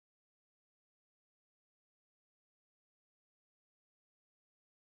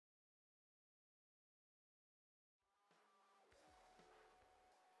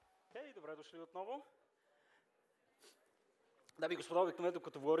и добре дошли отново. Дами и господа, обикновено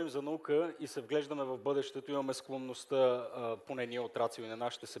като говорим за наука и се вглеждаме в бъдещето, имаме склонността, поне ние от Рацио и на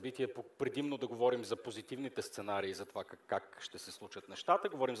нашите събития, предимно да говорим за позитивните сценарии, за това как ще се случат нещата,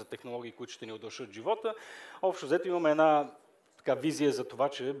 говорим за технологии, които ще ни удължат живота. Общо взето имаме една визия за това,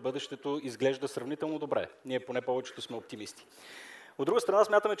 че бъдещето изглежда сравнително добре. Ние поне повечето сме оптимисти. От друга страна,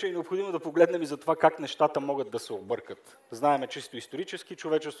 смятаме, че е необходимо да погледнем и за това как нещата могат да се объркат. Знаеме чисто исторически,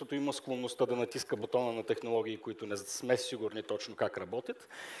 човечеството има склонността да натиска бутона на технологии, които не сме сигурни точно как работят.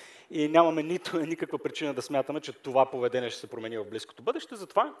 И нямаме никаква причина да смятаме, че това поведение ще се промени в близкото бъдеще.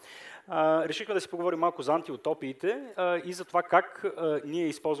 Затова решихме да си поговорим малко за антиутопиите и за това как ние,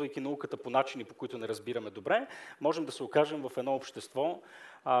 използвайки науката по начини, по които не разбираме добре, можем да се окажем в едно общество,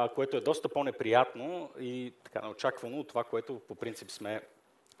 което е доста по-неприятно и така неочаквано от това, което по принцип сме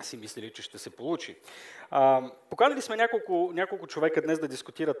си мислили, че ще се получи. Поканили сме няколко човека днес да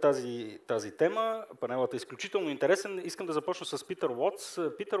дискутират тази тема. Панелът е изключително интересен. Искам да започна с Питър Уотс.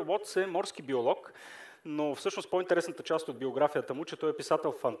 Питър Уотс е морски биолог, но всъщност по-интересната част от биографията му, че той е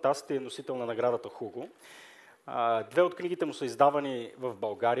писател-фантаст и е носител на наградата Хуго. Две от книгите му са издавани в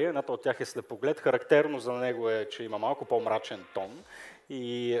България. Едната от тях е Слепоглед. Характерно за него е, че има малко по-мрачен тон.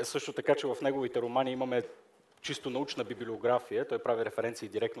 И също така, че в неговите романи имаме чисто научна библиография. Той прави референции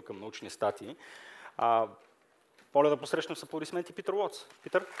директно към научни статии. Моля да посрещнем с аплодисменти Питър Уотс.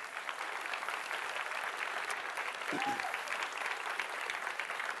 Питър?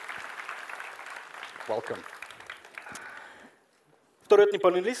 Welcome. Вторият ни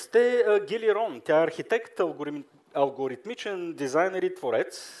панелист е Гили Рон. Тя е архитект, алгоритмичен дизайнер и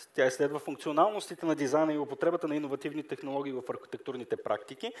творец. Тя изследва функционалностите на дизайна и употребата на иновативни технологии в архитектурните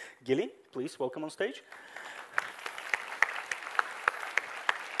практики. Гили, please, welcome on stage.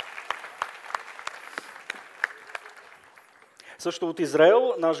 Също от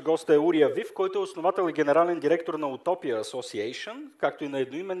Израел наш гост е Ури Авив, който е основател и генерален директор на Utopia Association, както и на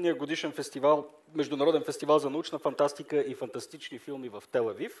едноименния годишен фестивал, международен фестивал за научна фантастика и фантастични филми в Тел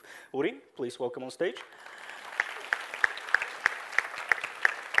Авив. Ури, please welcome on stage.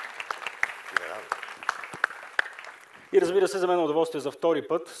 И разбира се, за мен е удоволствие за втори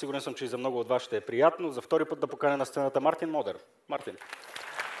път, сигурен съм, че и за много от вас ще е приятно, за втори път да поканя на сцената Мартин Модер. Мартин.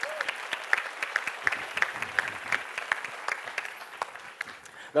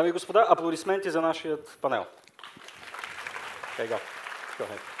 Дами и господа, аплодисменти за нашият панел. Okay, go. Go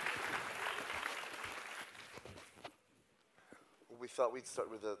ahead. We thought we'd start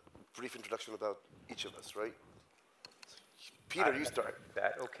with a brief introduction about each of us, right? Peter, you start.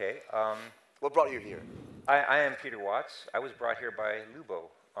 That, okay. What brought you here? I am Peter Watts. I was brought here by Lubo.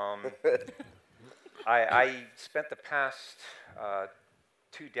 I spent the past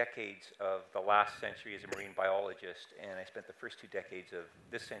 2 decades of the last century as a marine biologist, and I spent the first 2 decades of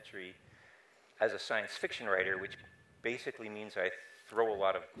this century as a science fiction writer, which basically means I throw a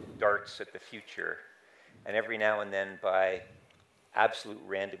lot of darts at the future, and every now and then, by absolute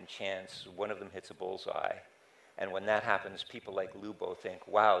random chance, one of them hits a bullseye. And when that happens, people like Lubo think,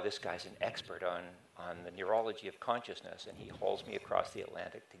 wow, this guy's an expert on the neurology of consciousness, and he hauls me across the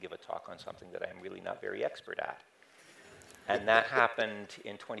Atlantic to give a talk on something that I'm really not very expert at. And that happened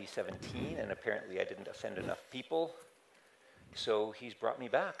in 2017, and apparently I didn't offend enough people, so he's brought me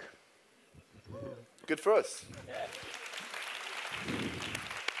back. Good for us. Yeah.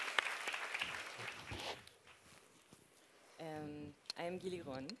 I am Gili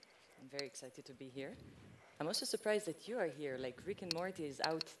Ron. I'm very excited to be here. I'm also surprised that you are here. Like, Rick and Morty is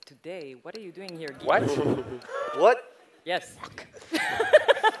out today. What are you doing here, Gili? What? What? Yes.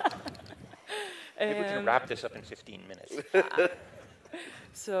 Maybe we can wrap this up in 15 minutes.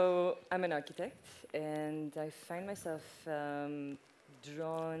 So I'm an architect, and I find myself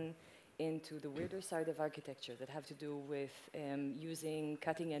drawn into the weirder side of architecture that have to do with using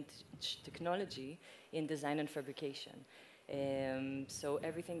cutting-edge technology in design and fabrication. So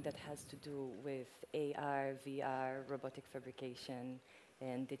everything that has to do with AR, VR, robotic fabrication,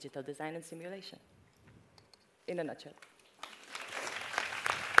 and digital design and simulation, in a nutshell.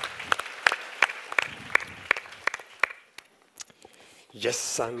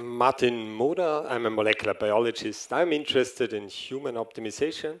 Yes, I'm Martin Moder. I'm a molecular biologist. I'm interested in human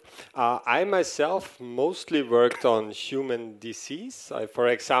optimization. I myself mostly worked on human disease. I, for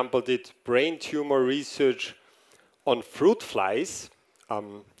example, did brain tumor research on fruit flies,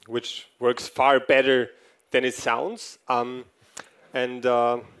 which works far better than it sounds.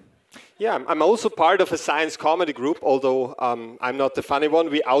 Yeah, I'm also part of a science comedy group, although I'm not the funny one.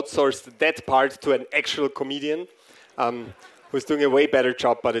 We outsourced that part to an actual comedian. Who's doing a way better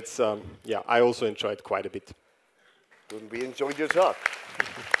job, but it's, yeah, I also enjoyed quite a bit. We enjoyed your talk.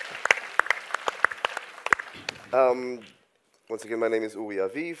 Once again, my name is Uri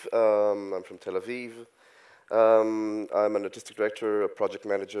Aviv. I'm from Tel Aviv. I'm an artistic director, a project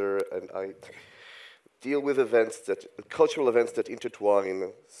manager, and I deal with cultural events that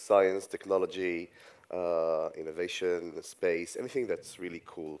intertwine science, technology, innovation, space, anything that's really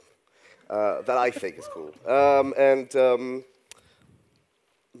cool, that I think is cool.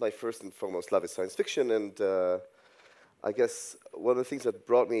 My first and foremost love is science fiction, and I guess one of the things that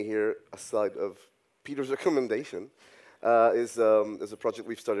brought me here, aside of Peter's recommendation, is a project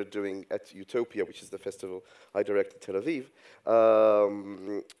we've started doing at Utopia, which is the festival I direct in Tel Aviv,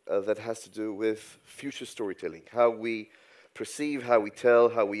 that has to do with future storytelling, how we perceive, how we tell,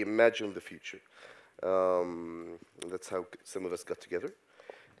 how we imagine the future. That's how some of us got together.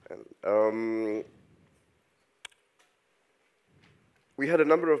 And, we had a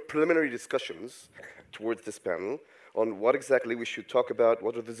number of preliminary discussions towards this panel on what exactly we should talk about,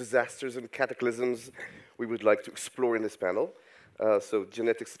 what are the disasters and cataclysms we would like to explore in this panel. So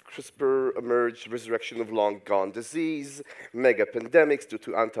genetics at CRISPR emerged, resurrection of long-gone disease, mega pandemics due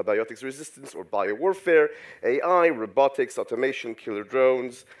to antibiotics resistance or biowarfare, AI, robotics, automation, killer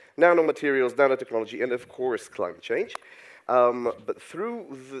drones, nanomaterials, nanotechnology, and of course climate change. But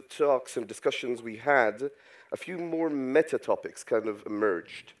through the talks and discussions we had, a few more meta topics kind of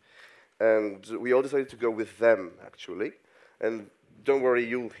emerged. And we all decided to go with them, actually. And don't worry,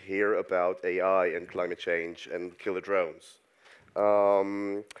 you'll hear about AI and climate change and killer drones.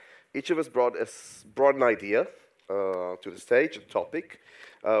 Each of us brought an idea to the stage, a topic,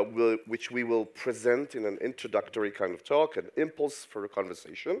 which we will present in an introductory kind of talk, an impulse for a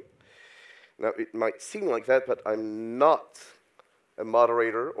conversation. Now, it might seem like that, but I'm not a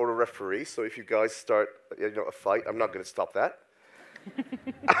moderator or a referee, so if you guys start a fight, I'm not going to stop that.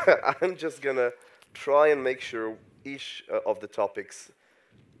 I'm just going to try and make sure each of the topics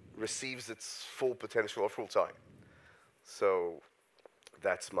receives its full potential or full time. So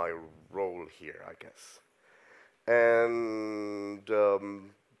that's my role here, I guess. And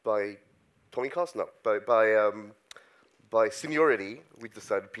by Tommy Cost, no, by seniority, we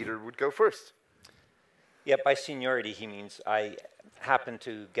decided Peter would go first. Yeah, by seniority, he means I happened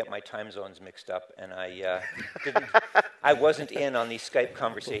to get my time zones mixed up, and I wasn't in on the Skype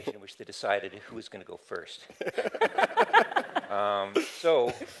conversation in which they decided who was going to go first.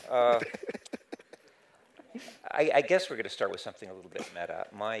 I guess we're going to start with something a little bit meta.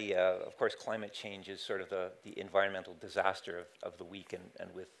 Of course, climate change is sort of the environmental disaster of the week,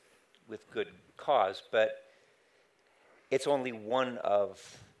 and with good cause, but it's only one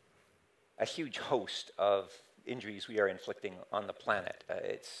of a huge host of injuries we are inflicting on the planet.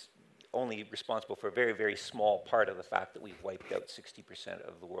 It's only responsible for a very, very small part of the fact that we've wiped out 60%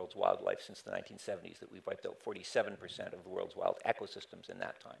 of the world's wildlife since the 1970s, that we've wiped out 47% of the world's wild ecosystems in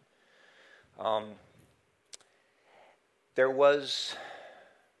that time. There was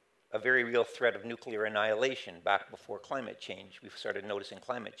a very real threat of nuclear annihilation back before climate change. We've started noticing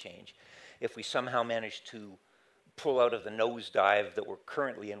climate change. If we somehow managed to pull out of the nosedive that we're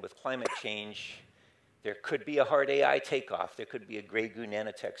currently in with climate change, there could be a hard AI takeoff. There could be a grey-goo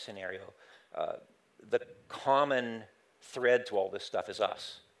nanotech scenario. The common thread to all this stuff is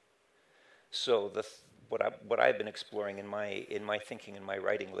us. So what I've been exploring in my thinking and my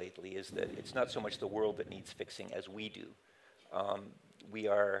writing lately is that it's not so much the world that needs fixing as we do. We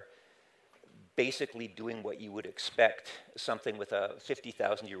are basically doing what you would expect something with a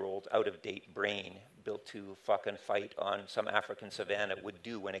 50,000-year-old out-of-date brain built to fucking fight on some African savannah would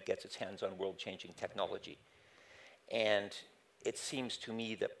do when it gets its hands on world-changing technology. And it seems to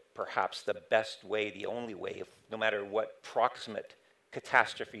me that perhaps the best way, the only way, no matter what proximate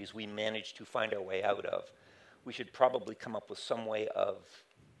catastrophes we manage to find our way out of, we should probably come up with some way of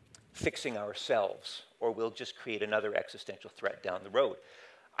fixing ourselves, or we'll just create another existential threat down the road.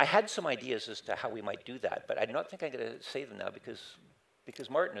 I had some ideas as to how we might do that, but I do not think I'm going to say them now because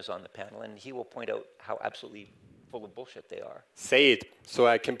Martin is on the panel, and he will point out how absolutely full of bullshit they are. Say it, so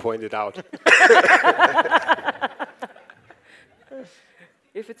I can point it out.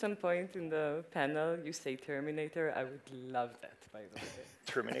 If at some point in the panel you say Terminator, I would love that, by the way.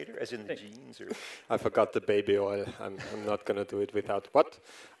 Terminator, as in the genes? Or? I forgot the baby oil. I'm not going to do it without. What?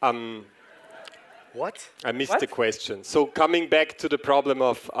 What? I missed the question. So coming back to the problem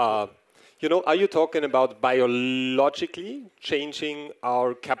of, are you talking about biologically changing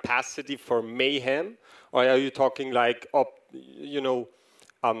our capacity for mayhem? Or are you talking like,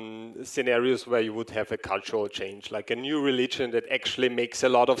 scenarios where you would have a cultural change, like a new religion that actually makes a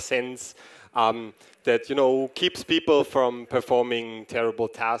lot of sense, that keeps people from performing terrible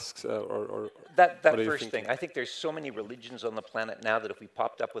tasks, or That first thing, I think there's so many religions on the planet now that if we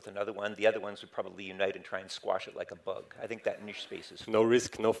popped up with another one, the other ones would probably unite and try and squash it like a bug. I think that niche space is... No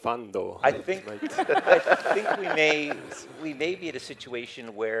risk, no fun, though. I think we may be at a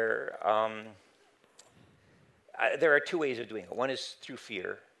situation where there are two ways of doing it. One is through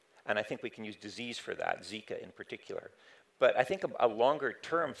fear, and I think we can use disease for that, Zika in particular. But I think a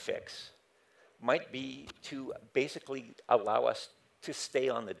longer-term fix might be to basically allow us to stay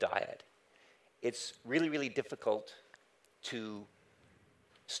on the diet. It's really, really difficult to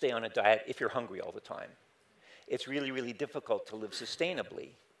stay on a diet if you're hungry all the time. It's really, really difficult to live sustainably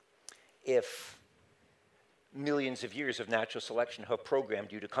if millions of years of natural selection have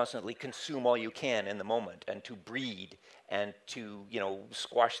programmed you to constantly consume all you can in the moment and to breed and to,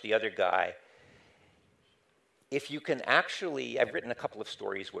 squash the other guy. If you can actually, I've written a couple of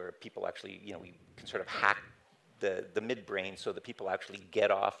stories where people actually, we can sort of hack the midbrain so that people actually get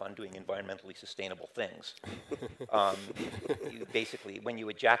off on doing environmentally sustainable things. You basically, when you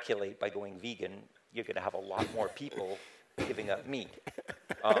ejaculate by going vegan, you're going to have a lot more people giving up meat.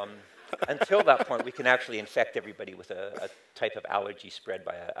 Until that point, we can actually infect everybody with a type of allergy spread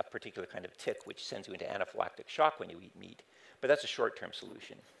by a particular kind of tick, which sends you into anaphylactic shock when you eat meat. But that's a short-term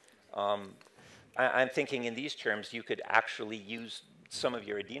solution. I'm thinking in these terms, you could actually use some of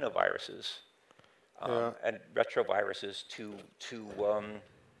your adenoviruses and retroviruses to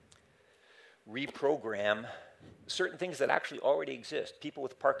reprogram certain things that actually already exist. People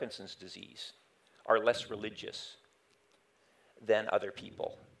with Parkinson's disease are less religious than other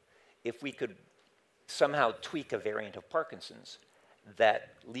people. If we could somehow tweak a variant of Parkinson's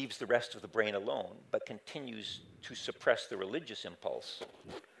that leaves the rest of the brain alone but continues to suppress the religious impulse,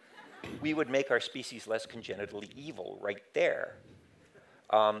 we would make our species less congenitally evil right there.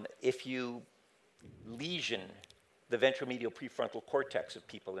 If you lesion the ventromedial prefrontal cortex of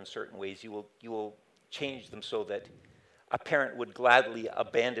people in certain ways, you will change them so that a parent would gladly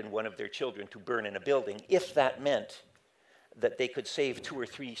abandon one of their children to burn in a building if that meant that they could save 2 or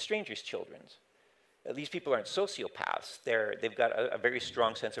 3 strangers' children. These people aren't sociopaths. They've got a very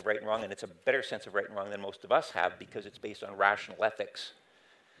strong sense of right and wrong, and it's a better sense of right and wrong than most of us have because it's based on rational ethics,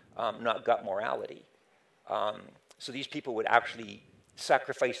 not gut morality. So these people would actually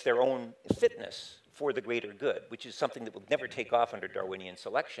sacrifice their own fitness for the greater good, which is something that would never take off under Darwinian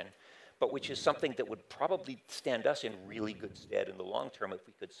selection, but which is something that would probably stand us in really good stead in the long term if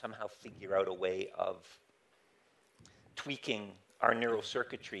we could somehow figure out a way of tweaking our neural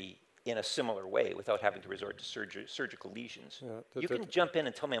circuitry in a similar way without having to resort to surgical lesions. Yeah, you can jump in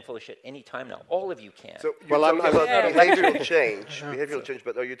and tell me I'm full of shit any time now. All of you can. So you're talking about behavioral change,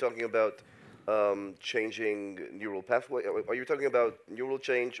 but are you talking about changing neural pathway? Are you talking about neural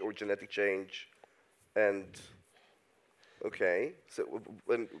change or genetic change? And, okay, so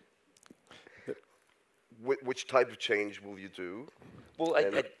which type of change will you do? Well,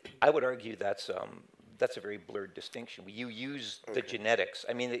 I would argue that's a very blurred distinction. You use the genetics.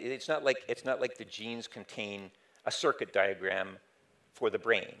 I mean, it's not like the genes contain a circuit diagram for the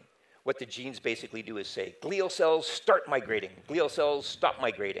brain. What the genes basically do is say, glial cells start migrating, glial cells stop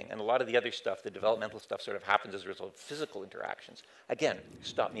migrating, and a lot of the other stuff, the developmental stuff, sort of happens as a result of physical interactions. Again,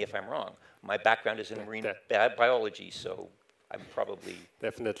 stop me if I'm wrong. My background is in marine biology, so I'm probably...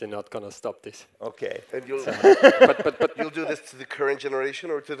 Definitely not going to stop this. Okay. And you'll, but you'll do this to the current generation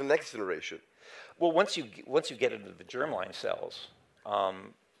or to the next generation? Well, once you get into the germline cells,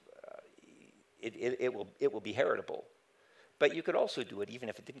 it will be heritable. But you could also do it, even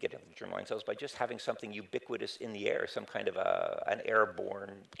if it didn't get into the germline cells, by just having something ubiquitous in the air, some kind of an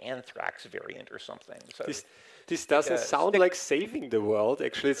airborne anthrax variant or something. So this doesn't sound like saving the world.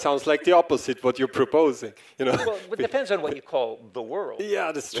 Actually, it sounds like the opposite, what you're proposing. Well, it depends on what you call the world.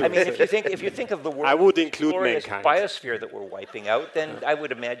 Yeah, that's true. I mean, if you think of the world, I would include glorious mankind. Biosphere that we're wiping out, then I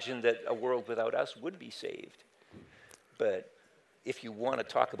would imagine that a world without us would be saved. But if you want to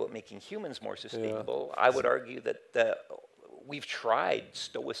talk about making humans more sustainable, I would argue that we've tried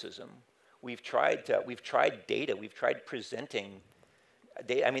stoicism. We've tried data. We've tried presenting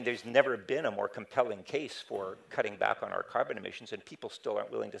data. I mean, there's never been a more compelling case for cutting back on our carbon emissions, and people still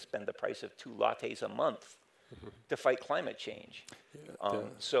aren't willing to spend the price of 2 lattes a month to fight climate change.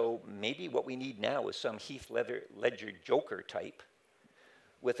 So maybe what we need now is some Heath Ledger Joker type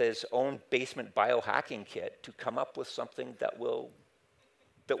with his own basement biohacking kit to come up with something that will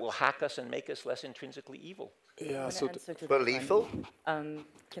hack us and make us less intrinsically evil. Yeah, but lethal? Can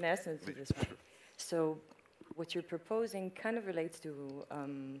I answer to this one? So what you're proposing kind of relates to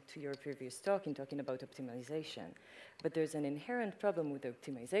your previous talk in talking about optimization. But there's an inherent problem with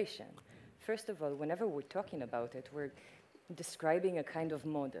optimization. First of all, whenever we're talking about it, we're describing a kind of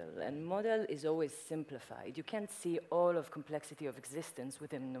model, and model is always simplified. You can't see all of complexity of existence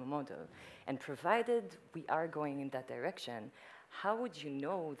within a model. And provided we are going in that direction, how would you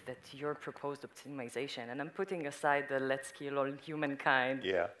know that your proposed optimization, and I'm putting aside the let's kill all humankind,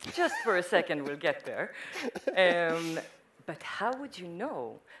 just for a second, we'll get there. But how would you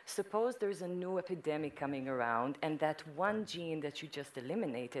know? Suppose there's a new epidemic coming around, and that one gene that you just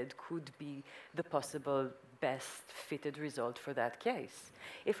eliminated could be the possible best fitted result for that case.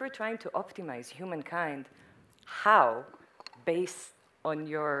 If we're trying to optimize humankind, how, based on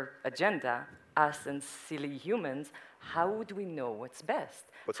your agenda, us and silly humans, how would we know what's best?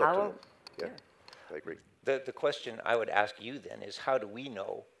 What's optimal? Yeah, I agree. The question I would ask you then is, how do we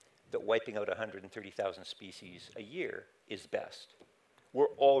know that wiping out 130,000 species a year is best? We're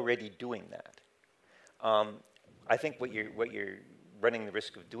already doing that. I think what you're running the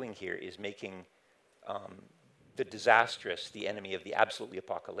risk of doing here is making the disastrous the enemy of the absolutely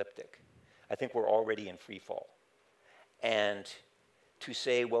apocalyptic. I think we're already in free fall. And to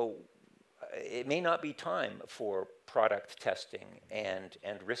say, well, it may not be time for product testing and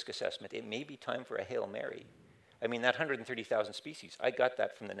risk assessment. It may be time for a Hail Mary. I mean, that 130,000 species, I got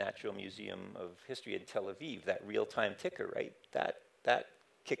that from the Natural Museum of History in Tel Aviv, that real-time ticker, right? That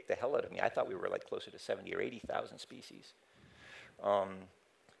kicked the hell out of me. I thought we were like closer to 70 or 80,000 species.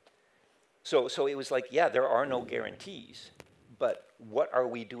 So it was like, yeah, there are no guarantees, but what are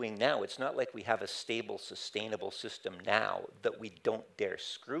we doing now? It's not like we have a stable, sustainable system now that we don't dare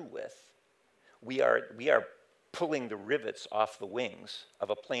screw with. We are pulling the rivets off the wings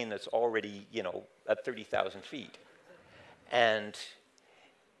of a plane that's already, at 30,000 feet. And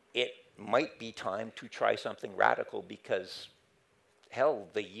it might be time to try something radical because, hell,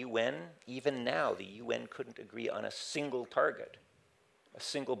 the UN, even now, the UN couldn't agree on a single target, a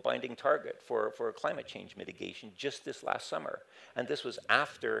single binding target for climate change mitigation just this last summer. And this was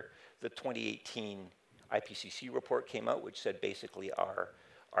after the 2018 IPCC report came out, which said basically our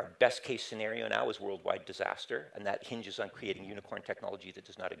best case scenario now is worldwide disaster, and that hinges on creating unicorn technology that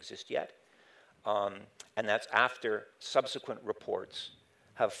does not exist yet. And that's after subsequent reports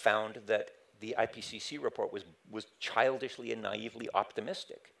have found that the IPCC report was childishly and naively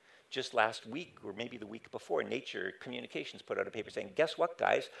optimistic. Just last week, or maybe the week before, Nature Communications put out a paper saying, guess what,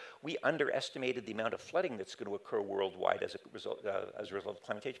 guys? We underestimated the amount of flooding that's going to occur worldwide as a result of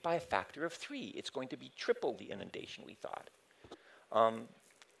climate change by a factor of 3. It's going to be triple the inundation we thought.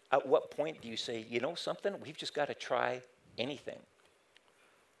 At what point do you say, you know something, we've just got to try anything?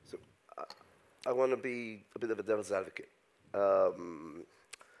 So I want to be a bit of a devil's advocate and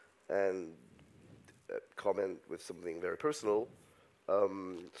comment with something very personal.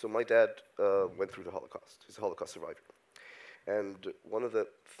 So my dad went through the Holocaust. He's a Holocaust survivor. And one of the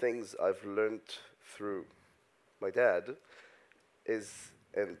things I've learned through my dad is,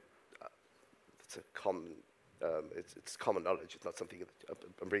 and it's a common, it's common knowledge. It's not something that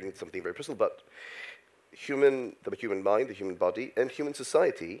I'm bringing something very personal, but the human mind, the human body, and human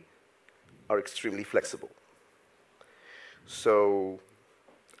society are extremely flexible. So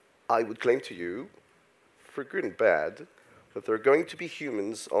I would claim to you, for good and bad, that there are going to be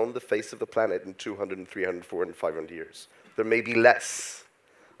humans on the face of the planet in 200, and 300, 400, 500 years. There may be less.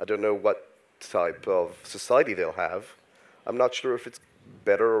 I don't know what type of society they'll have. I'm not sure if it's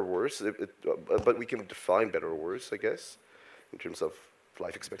better or worse, but we can define better or worse, I guess, in terms of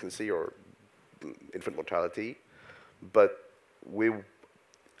life expectancy or infant mortality. But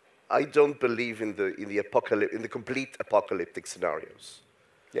I don't believe in the complete apocalyptic scenarios.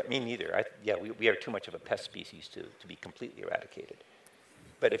 Yeah, me neither. We are too much of a pest species to be completely eradicated.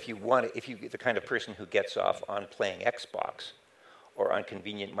 But if you're the kind of person who gets off on playing Xbox or on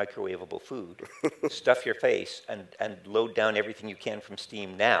convenient microwavable food, stuff your face and load down everything you can from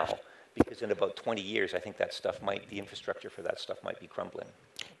Steam now, because in about 20 years, I think the infrastructure for that stuff might be crumbling.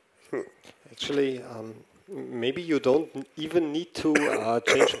 Actually, maybe you don't even need to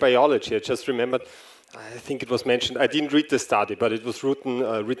change biology. I just remembered, I think it was mentioned, I didn't read the study, but it was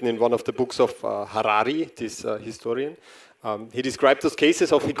written in one of the books of Harari, this historian. He described those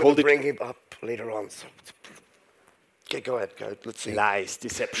cases of, he called it... bring him up later on. So. Okay, go ahead, let's see. Lies,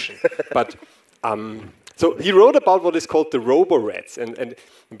 deception. But, so he wrote about what is called the robo-rats. And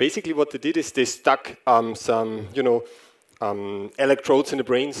basically what they did is they stuck some, electrodes in the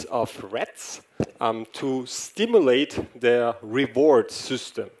brains of rats to stimulate their reward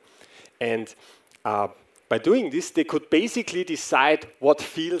system. And by doing this, they could basically decide what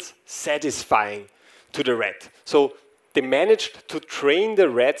feels satisfying to the rat. So they managed to train the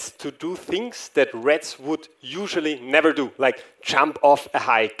rats to do things that rats would usually never do, like jump off a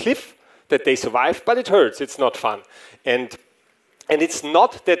high cliff. that they survive, but it hurts. It's not fun. And it's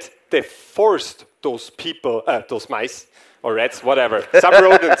not that they forced those people, those mice or rats, whatever, some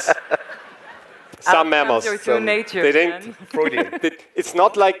rodents, some mammals. Nature, they didn't. It's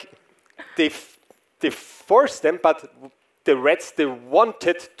not like they forced them, but the rats, they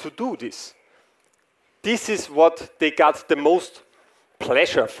wanted to do this. This is what they got the most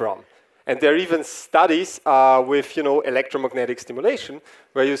pleasure from. And there are even studies with, electromagnetic stimulation,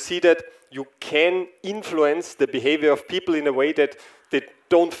 where you see that you can influence the behavior of people in a way that they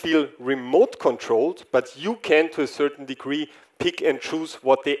don't feel remote controlled, but you can, to a certain degree, pick and choose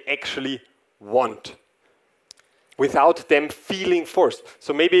what they actually want without them feeling forced.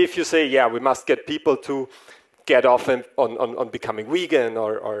 So maybe if you say, yeah, we must get people to get off on becoming vegan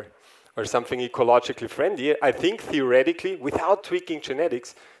or something ecologically friendly, I think theoretically, without tweaking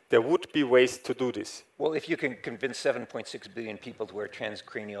genetics, there would be ways to do this. Well, if you can convince 7.6 billion people to wear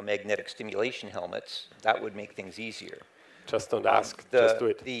transcranial magnetic stimulation helmets, that would make things easier. Just don't ask, just do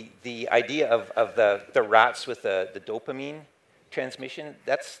it. The idea of the rats with the dopamine transmission,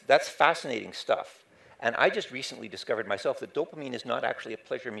 that's fascinating stuff. And I just recently discovered myself that dopamine is not actually a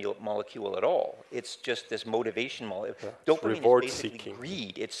pleasure molecule at all. It's just this motivation molecule. Yeah, dopamine is basically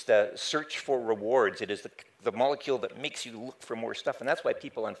greed. It's the search for rewards. It is the molecule that makes you look for more stuff. And that's why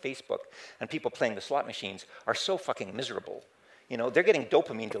people on Facebook and people playing the slot machines are so fucking miserable. They're getting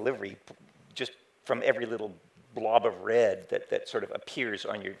dopamine delivery just from every little blob of red that sort of appears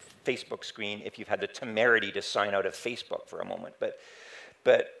on your Facebook screen if you've had the temerity to sign out of Facebook for a moment.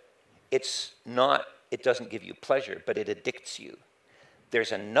 But it's not, it doesn't give you pleasure, but it addicts you.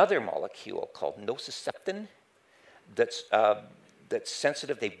 There's another molecule called nociceptin that's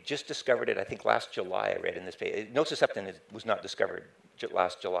sensitive. They've just discovered it, I think last July, I read in this paper. Nociceptin was not discovered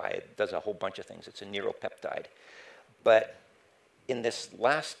last July. It does a whole bunch of things. It's a neuropeptide. But in this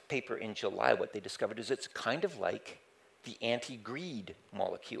last paper in July, what they discovered is it's kind of like the anti-greed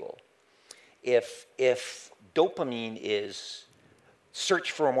molecule. If dopamine is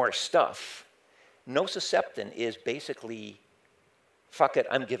search for more stuff, nociceptin is basically, fuck it,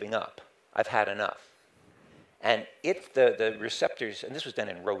 I'm giving up. I've had enough. And the receptors, and this was done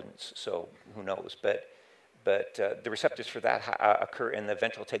in rodents, so who knows, but the receptors for that occur in the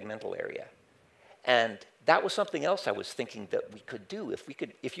ventral tegmental area. And that was something else I was thinking that we could do.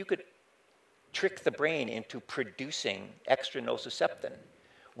 If you could trick the brain into producing extra nociceptin,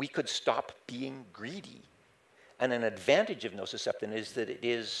 we could stop being greedy. And an advantage of nociceptin is that it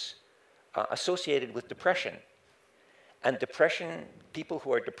is associated with depression. And depression, people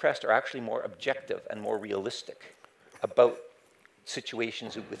who are depressed are actually more objective and more realistic about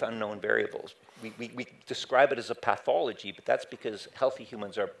situations with unknown variables. We describe it as a pathology, but that's because healthy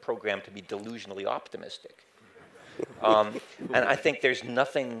humans are programmed to be delusionally optimistic. And I think there's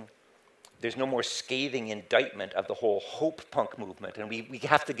no more scathing indictment of the whole hope punk movement, and we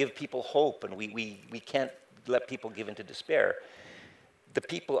have to give people hope, and we can't let people give into despair. The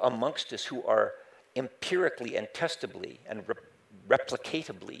people amongst us who are empirically and testably and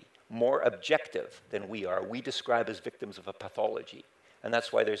replicatably more objective than we are, we describe as victims of a pathology. And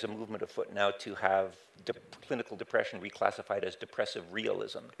that's why there's a movement afoot now to have clinical depression reclassified as depressive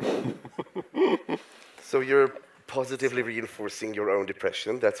realism. So you're positively reinforcing your own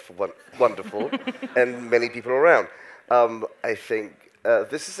depression. That's wonderful. And many people around. I think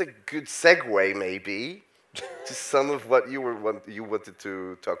this is a good segue, maybe, to some of what you wanted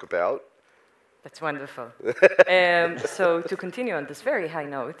to talk about. That's wonderful. So to continue on this very high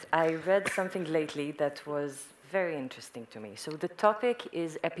note, I read something lately that was very interesting to me. So the topic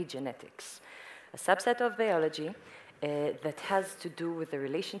is epigenetics, a subset of biology that has to do with the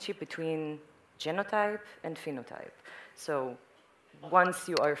relationship between genotype and phenotype. So once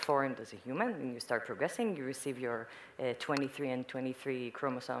you are formed as a human and you start progressing, you receive your 23 and 23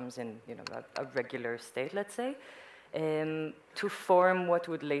 chromosomes in a regular state, let's say, to form what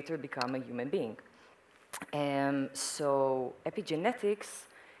would later become a human being. So epigenetics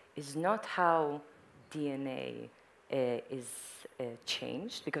is not how DNA is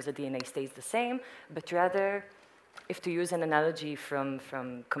changed, because the DNA stays the same, but rather, if to use an analogy from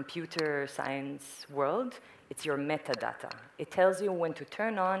computer science world, it's your metadata. It tells you when to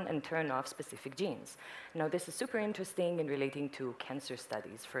turn on and turn off specific genes. Now, this is super interesting in relating to cancer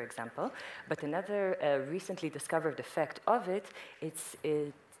studies, for example, but another recently discovered effect of it, it's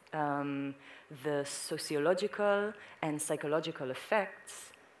the sociological and psychological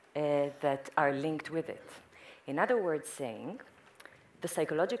effects that are linked with it. In other words, saying, the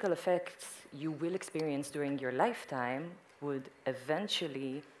psychological effects you will experience during your lifetime would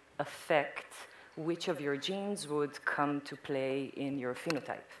eventually affect which of your genes would come to play in your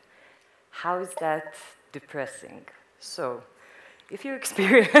phenotype. How is that depressing? So, if you're,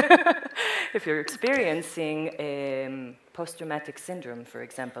 if you're experiencing post-traumatic syndrome, for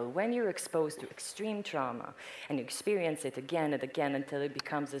example, when you're exposed to extreme trauma and you experience it again and again until it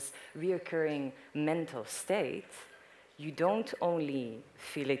becomes this reoccurring mental state, you don't only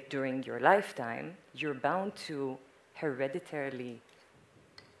feel it during your lifetime, you're bound to hereditarily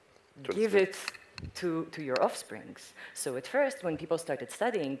give it to your offsprings. So at first, when people started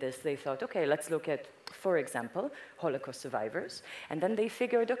studying this, they thought, okay, let's look at, for example, Holocaust survivors. And then they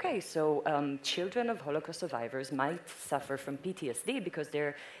figured, okay, so children of Holocaust survivors might suffer from PTSD because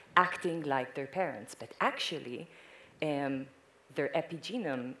they're acting like their parents. But actually, their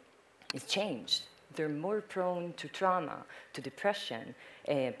epigenome is changed. They're more prone to trauma, to depression,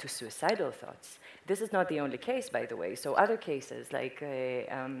 to suicidal thoughts. This is not the only case, by the way. So other cases, like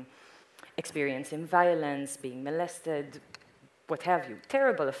experiencing violence, being molested, what have you,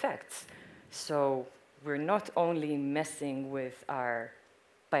 terrible effects. So we're not only messing with our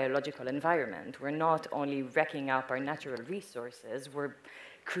biological environment, we're not only wrecking up our natural resources, we're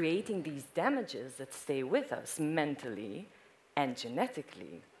creating these damages that stay with us mentally and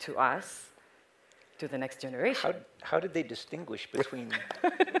genetically to us, to the next generation. How did they distinguish between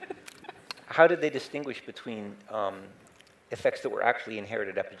how did they distinguish between effects that were actually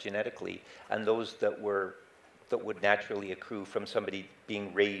inherited epigenetically and those that would naturally accrue from somebody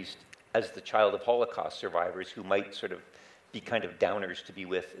being raised as the child of Holocaust survivors who might sort of be kind of downers to be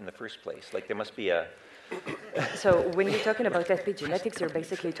with in the first place? Like there must be a... So when you're talking about epigenetics, you're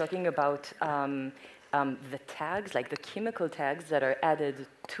basically talking about the tags, like the chemical tags that are added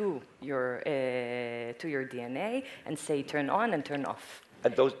to your DNA and say turn on and turn off.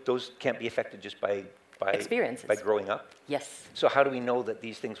 And those can't be affected just by experiences. By growing up? Yes. So how do we know that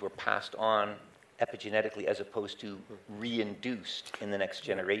these things were passed on epigenetically as opposed to re-induced in the next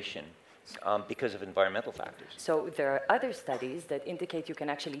generation because of environmental factors? So there are other studies that indicate you can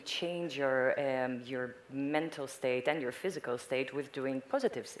actually change your mental state and your physical state with doing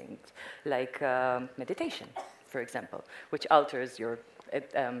positive things, like meditation, for example, which alters your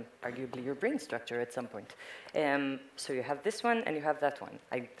arguably your brain structure at some point. So you have this one and you have that one.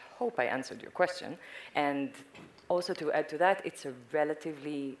 I hope I answered your question. And also to add to that, it's a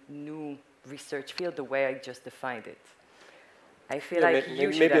relatively new research field, the way I just defined it. I feel like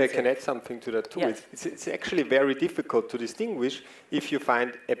you should maybe I answer. can add something to that too. Yes. It's actually very difficult to distinguish if you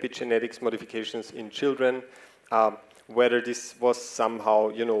find epigenetics modifications in children, whether this was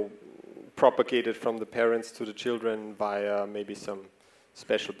somehow, propagated from the parents to the children via maybe some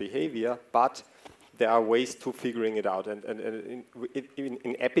special behavior, but there are ways to figuring it out. And in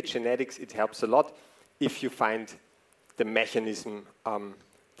epigenetics, it helps a lot if you find the mechanism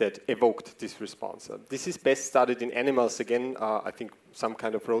that evoked this response. This is best studied in animals, again, I think some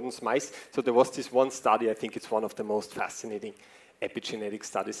kind of rodents, mice. So there was this one study, I think it's one of the most fascinating epigenetic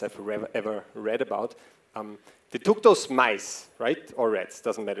studies I've ever read about. They took those mice, right, or rats,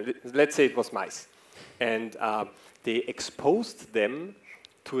 doesn't matter. Let's say it was mice. And they exposed them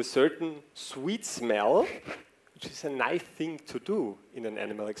to a certain sweet smell, which is a nice thing to do in an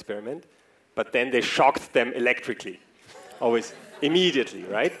animal experiment, but then they shocked them electrically, always immediately,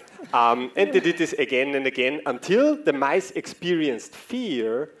 right? And they did this again and again until the mice experienced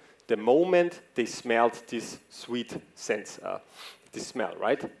fear the moment they smelled this sweet sense, this smell,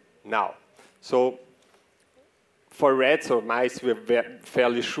 right? Now, so for rats or mice, we're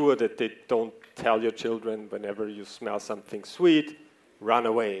fairly sure that they don't tell your children whenever you smell something sweet, run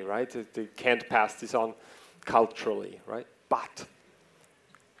away, right? They can't pass this on culturally, right? But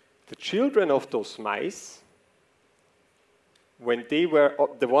the children of those mice, when they were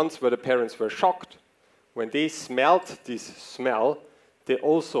the ones where the parents were shocked, when they smelled this smell, they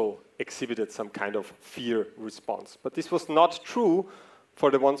also exhibited some kind of fear response. But this was not true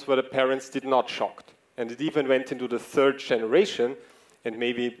for the ones where the parents did not shocked. And it even went into the third generation, and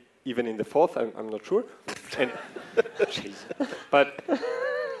maybe even in the fourth, I'm not sure. And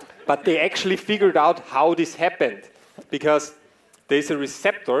but they actually figured out how this happened, because there's a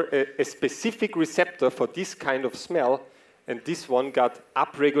receptor, a specific receptor for this kind of smell, and this one got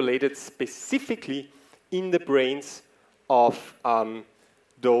upregulated specifically in the brains of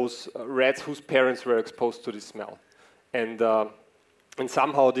those rats whose parents were exposed to this smell. And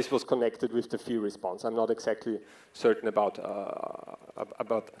somehow this was connected with the fear response. I'm not exactly certain about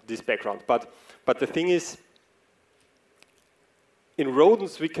this background. But the thing is, in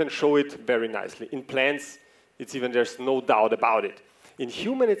rodents, we can show it very nicely. In plants, it's even, there's no doubt about it. In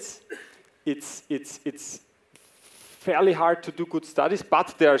human, it's fairly hard to do good studies,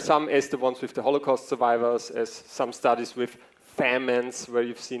 but there are some, as the ones with the Holocaust survivors, as some studies with famines, where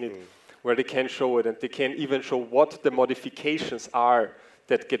you've seen it. where they can show it, and they can even show what the modifications are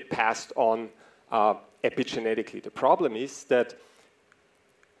that get passed on epigenetically. The problem is that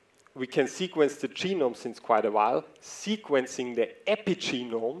we can sequence the genome since quite a while. Sequencing the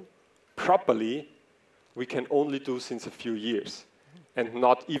epigenome properly, we can only do since a few years, and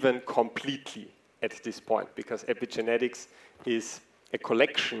not even completely at this point, because epigenetics is a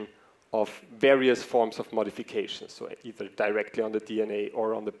collection of various forms of modifications, so either directly on the DNA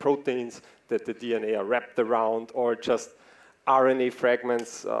or on the proteins that the DNA are wrapped around, or just RNA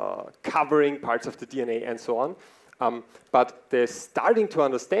fragments covering parts of the DNA and so on. But they're starting to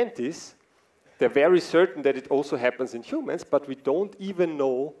understand this. They're very certain that it also happens in humans, but we don't even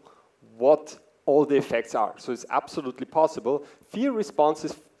know what all the effects are. So it's absolutely possible. Fear response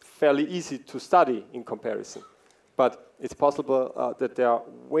is fairly easy to study in comparison. But it's possible that there are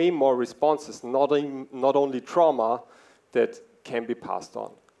way more responses, not only trauma, that can be passed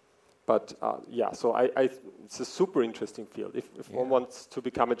on. But yeah, so it's a super interesting field. If one wants to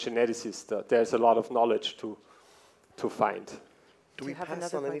become a geneticist, there's a lot of knowledge to find. Do we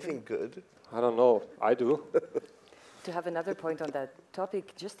pass on anything good? I don't know. I do. To have another point on that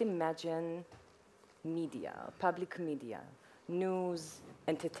topic, just imagine media, public media, news,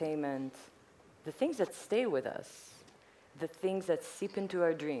 entertainment, the things that stay with us, the things that seep into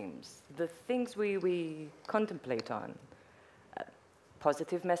our dreams, the things we contemplate on.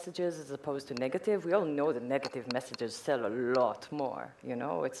 Positive messages as opposed to negative. We all know that negative messages sell a lot more, you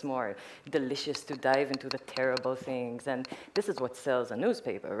know? It's more delicious to dive into the terrible things, and this is what sells a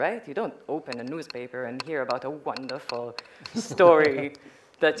newspaper, right? You don't open a newspaper and hear about a wonderful story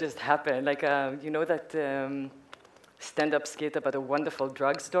that just happened. Like, you know that stand-up skit about a wonderful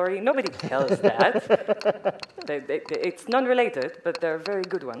drug story? Nobody tells that. It's non-related, but they're very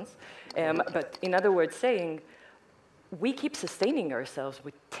good ones. But in other words, saying, we keep sustaining ourselves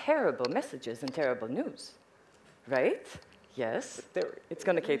with terrible messages and terrible news, right? Yes. It's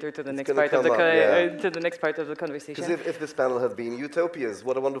going to cater to the next part of the conversation. Because if this panel had been utopias,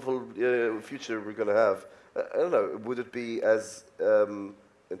 what a wonderful future we're going to have. I don't know. Would it be as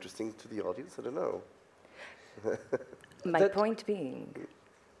interesting to the audience? I don't know. My point being,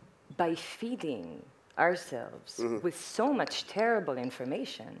 by feeding ourselves with so much terrible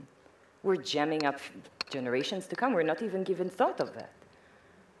information, we're jamming up generations to come. We're not even given thought of that.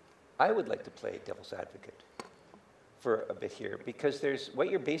 I would like to play devil's advocate for a bit here, because there's what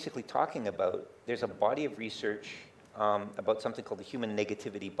you're basically talking about. There's a body of research about something called the human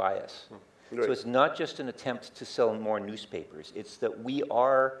negativity bias. Right. So it's not just an attempt to sell more newspapers. It's that we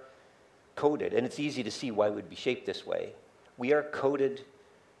are coded, and it's easy to see why we'd be shaped this way. We are coded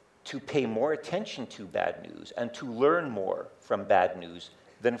to pay more attention to bad news and to learn more from bad news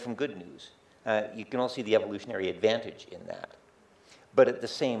than from good news. You can all see the evolutionary advantage in that. But at the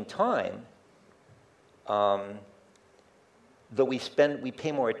same time, though we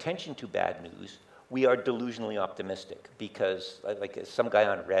pay more attention to bad news, we are delusionally optimistic, because like some guy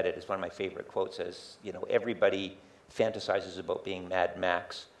on Reddit, is one of my favorite quotes, says, you know, everybody fantasizes about being Mad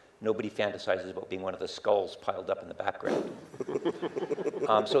Max. Nobody fantasizes about being one of the skulls piled up in the background.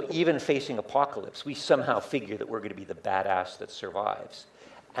 So even facing apocalypse, we somehow figure that we're going to be the badass that survives.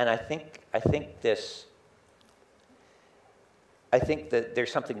 And I think that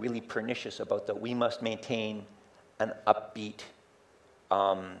there's something really pernicious about that. We must maintain an upbeat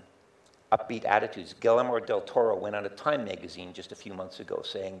attitudes. Guillermo del Toro went on a Time magazine just a few months ago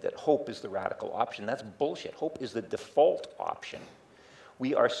saying that hope is the radical option. That's bullshit. Hope is the default option.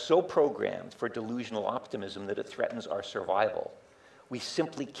 We are so programmed for delusional optimism that it threatens our survival. We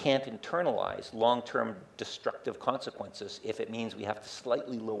simply can't internalize long-term destructive consequences if it means we have to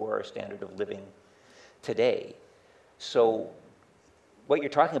slightly lower our standard of living today. So what you're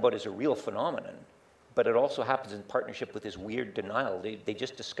talking about is a real phenomenon, but it also happens in partnership with this weird denial. They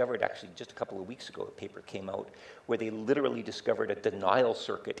just discovered, actually just a couple of weeks ago, a paper came out where they literally discovered a denial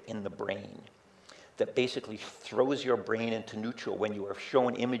circuit in the brain that basically throws your brain into neutral when you are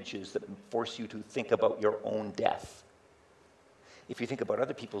shown images that force you to think about your own death. If you think about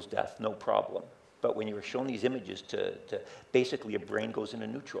other people's death, no problem. But when you are shown these images, basically your brain goes into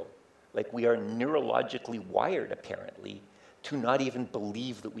neutral. Like, we are neurologically wired, apparently, to not even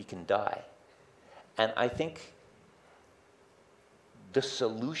believe that we can die. And I think the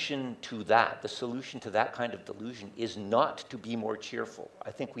solution to that kind of delusion is not to be more cheerful.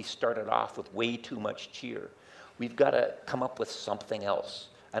 I think we started off with way too much cheer. We've got to come up with something else.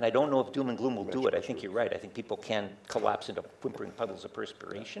 And I don't know if doom and gloom will do it. I think you're right. I think people can collapse into whimpering puddles of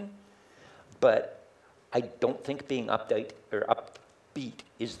perspiration. But I don't think being upbeat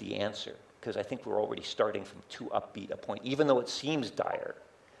is the answer, because I think we're already starting from too upbeat a point. Even though it seems dire,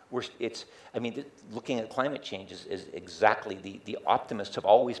 I mean, looking at climate change is exactly, the optimists have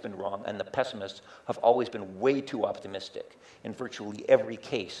always been wrong and the pessimists have always been way too optimistic. In virtually every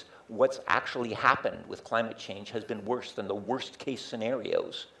case, what's actually happened with climate change has been worse than the worst case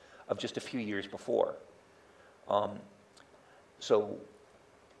scenarios of just a few years before. So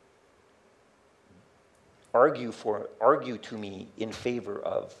argue to me in favor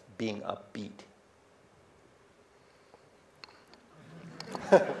of being upbeat.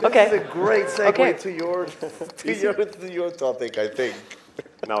 Okay. This is a great segue to your topic, I think.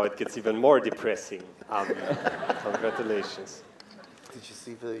 Now it gets even more depressing. Congratulations. Did you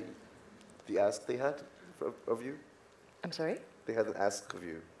see the ask they had of you? I'm sorry? They had an ask of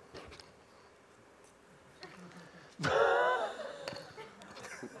you.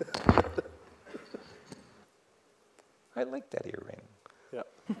 I like that earring. Yeah.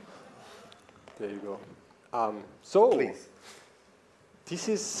 There you go. So, please. This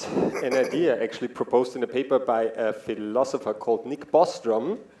is an idea actually proposed in a paper by a philosopher called Nick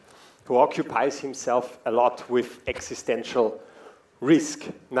Bostrom, who occupies himself a lot with existential risk.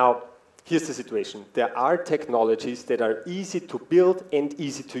 Now, here's the situation. There are technologies that are easy to build and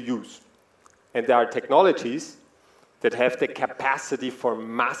easy to use. And there are technologies that have the capacity for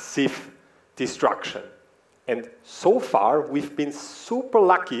massive destruction. And so far, we've been super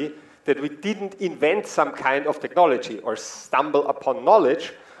lucky that we didn't invent some kind of technology or stumble upon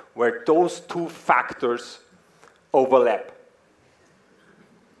knowledge where those two factors overlap.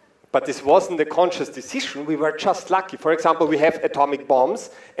 But this wasn't a conscious decision, we were just lucky. For example, we have atomic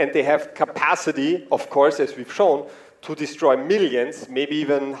bombs, and they have capacity, of course, as we've shown, to destroy millions, maybe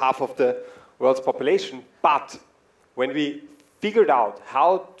even half of the world's population. But when we figured out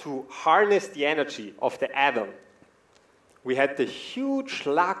how to harness the energy of the atom, we had the huge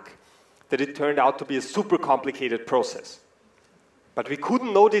luck that it turned out to be a super complicated process. But we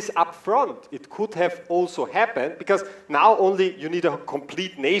couldn't know this up front. It could have also happened, because now only you need a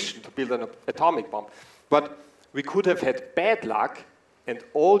complete nation to build an atomic bomb. But we could have had bad luck, and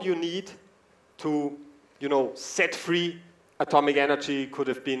all you need to, set free atomic energy could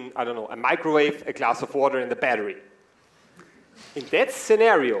have been, I don't know, a microwave, a glass of water, and a battery. In that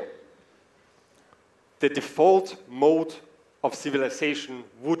scenario, the default mode of civilization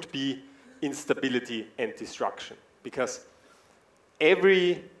would be instability and destruction, because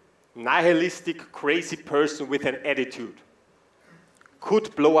every nihilistic, crazy person with an attitude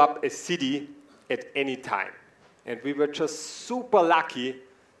could blow up a city at any time. And we were just super lucky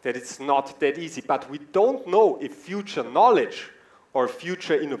that it's not that easy. But we don't know if future knowledge or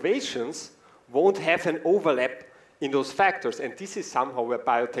future innovations won't have an overlap in those factors. And this is somehow where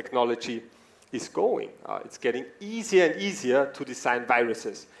biotechnology is going. It's getting easier and easier to design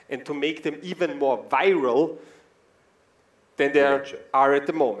viruses and to make them even more viral than they are at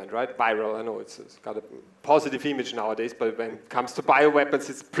the moment, right? Viral, I know it's got a positive image nowadays, but when it comes to bioweapons,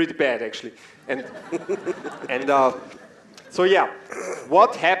 it's pretty bad, actually. And, so yeah,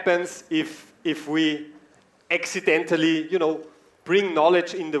 what happens if we accidentally, bring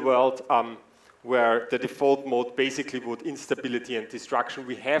knowledge in the world where the default mode basically would instability and destruction?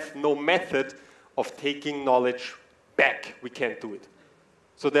 We have no method of taking knowledge back. We can't do it.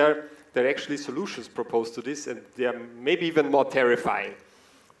 So there are actually solutions proposed to this, and they are maybe even more terrifying.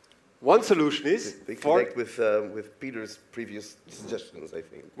 One solution is... They connect with Peter's previous suggestions, I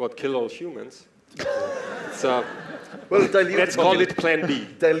think. What, kill all humans? Well, let's call it Plan B.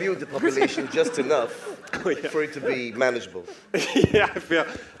 Dilute the population just enough for it to be manageable. If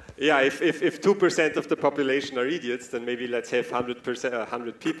 2% of the population are idiots, then maybe let's have 100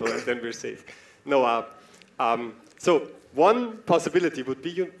 people, and then we're safe. No, so one possibility would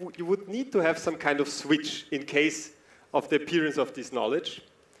be you would need to have some kind of switch in case of the appearance of this knowledge,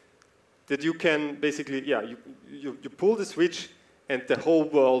 that you can basically, you pull the switch and the whole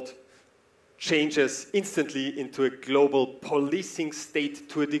world changes instantly into a global policing state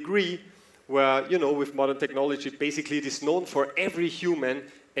to a degree where, with modern technology, basically it is known for every human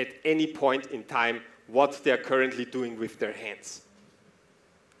at any point in time what they're currently doing with their hands.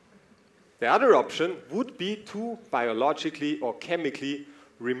 The other option would be to biologically or chemically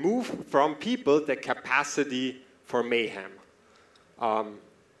remove from people the capacity for mayhem. I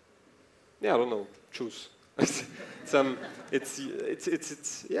don't know, choose. Define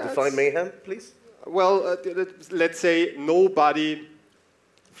mayhem, please. Well, let's say nobody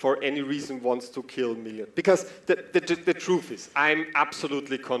for any reason wants to kill millions. Because the truth is, I'm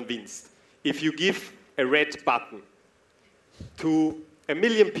absolutely convinced, if you give a red button to 1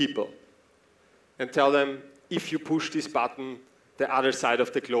 million people and tell them, if you push this button, the other side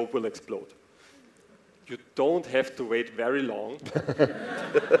of the globe will explode, you don't have to wait very long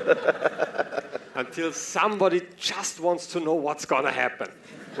until somebody just wants to know what's going to happen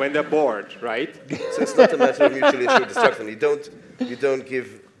when they're bored, right? So it's not a matter of mutually assured destruction. You don't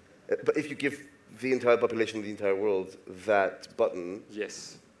give, but if you give the entire population, the entire world, that button,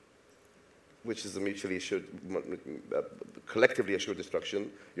 yes, which is a mutually assured, collectively assured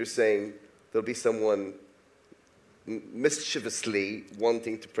destruction, you're saying there'll be someone mischievously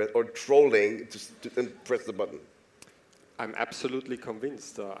wanting to press, or trolling to press the button. I'm absolutely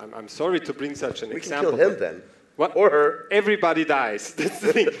convinced. I'm sorry to bring such an example. We can kill him then. What? Or her. Everybody dies. That's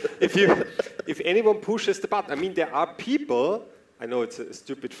the thing. If anyone pushes the button, I mean, there are people, I know it's a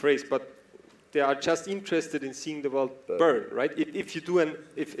stupid phrase, but they are just interested in seeing the world burn, right?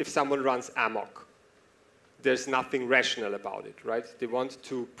 If someone runs amok, there's nothing rational about it, right? They want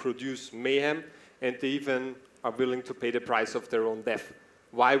to produce mayhem, and they even are willing to pay the price of their own death.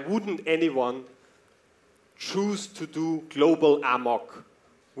 Why wouldn't anyone choose to do global amok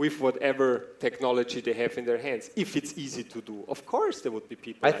with whatever technology they have in their hands, if it's easy to do? Of course there would be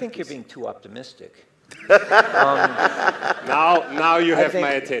people I like think this. you're being too optimistic. Now you have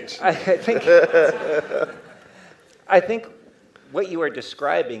my attention. I think what you are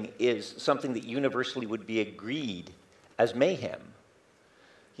describing is something that universally would be agreed as mayhem.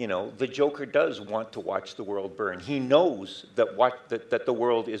 You know, the Joker does want to watch the world burn. He knows that the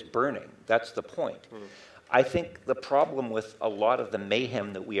world is burning. That's the point. I think the problem with a lot of the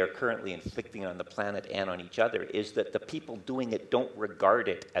mayhem that we are currently inflicting on the planet and on each other is that the people doing it don't regard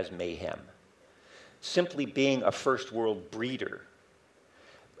it as mayhem. Simply being a first world breeder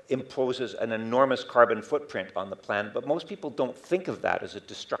imposes an enormous carbon footprint on the planet, but most people don't think of that as a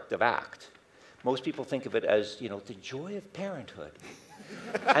destructive act. Most people think of it as, you know, the joy of parenthood.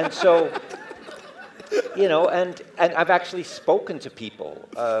 And so, you know, and I've actually spoken to people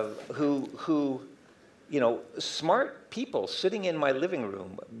who, you know, smart people sitting in my living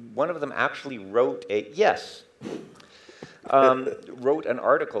room. One of them actually wrote wrote an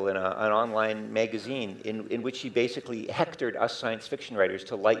article in an online magazine in which he basically hectored us science fiction writers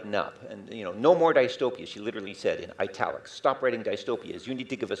to lighten up. And, you know, no more dystopias, she literally said in italics. Stop writing dystopias. You need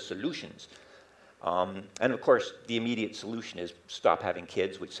to give us solutions. And of course, the immediate solution is stop having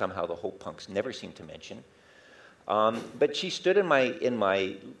kids, which somehow the hope punks never seem to mention. But she stood in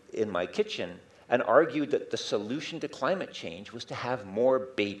my kitchen and argued that the solution to climate change was to have more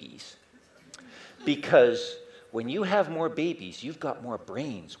babies. Because when you have more babies, you've got more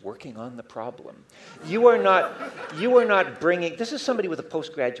brains working on the problem. You are not bringing, this is somebody with a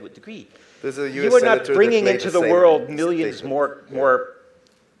postgraduate degree. You are not bringing into the world millions more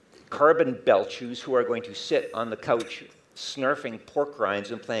carbon belchers who are going to sit on the couch snarfing pork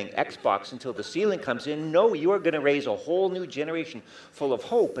rinds and playing Xbox until the ceiling comes in. No, you are going to raise a whole new generation full of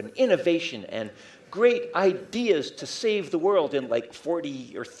hope and innovation and great ideas to save the world in like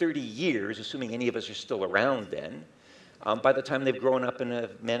 40 or 30 years, assuming any of us are still around then, by the time they've grown up and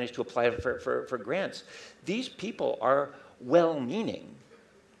have managed to apply for grants. These people are well-meaning,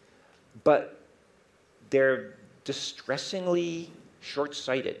 but they're distressingly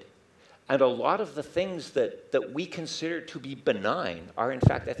short-sighted. And a lot of the things that we consider to be benign are, in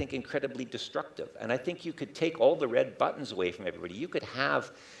fact, I think, incredibly destructive. And I think you could take all the red buttons away from everybody. You could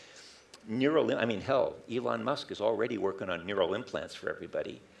have I mean, hell, Elon Musk is already working on neural implants for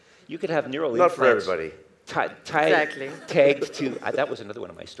everybody. You could have neural implants. Not for everybody. Tagged to, that was another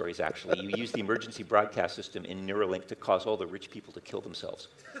one of my stories, actually. You use the emergency broadcast system in Neuralink to cause all the rich people to kill themselves.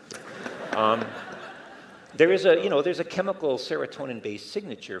 There's a chemical serotonin-based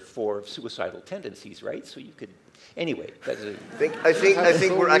signature for suicidal tendencies, right? So you could, anyway. I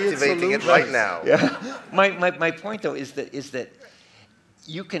think we're activating it right now. Yeah. My point, though, is that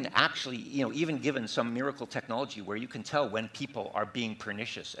you can actually, you know, even given some miracle technology where you can tell when people are being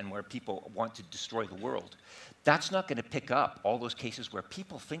pernicious and where people want to destroy the world, that's not going to pick up all those cases where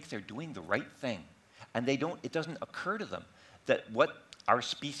people think they're doing the right thing, and it doesn't occur to them that what our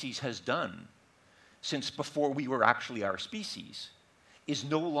species has done since before we were actually our species is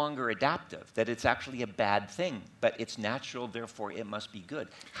no longer adaptive, that it's actually a bad thing, but it's natural, therefore it must be good.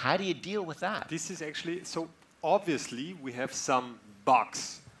 How do you deal with that? This is actually, so obviously we have some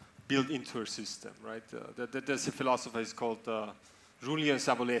bugs built into our system, right? There's a philosopher, he's called Julian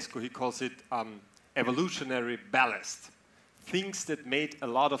Savulescu. He calls it evolutionary ballast. Things that made a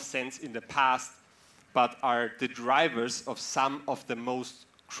lot of sense in the past, but are the drivers of some of the most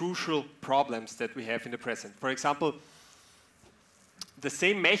crucial problems that we have in the present. For example, the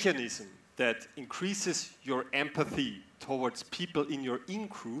same mechanism that increases your empathy towards people in your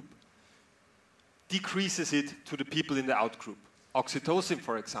in-group decreases it to the people in the out-group. Oxytocin,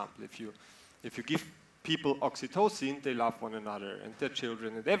 for example, if you give people oxytocin, they love one another and their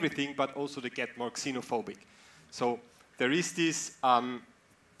children and everything, but also they get more xenophobic. So there is this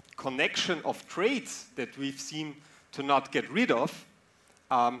connection of traits that we've seen to not get rid of,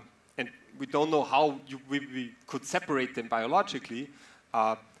 and we don't know how we could separate them biologically,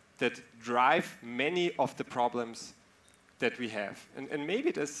 that drive many of the problems that we have. And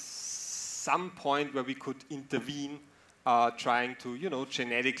maybe there's some point where we could intervene, trying to,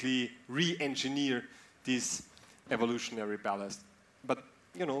 genetically re-engineer this evolutionary ballast. But,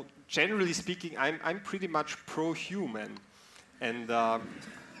 generally speaking, I'm pretty much pro-human. And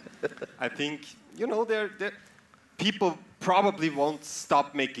I think, people probably won't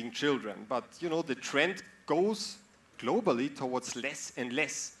stop making children, but, the trend goes globally towards less and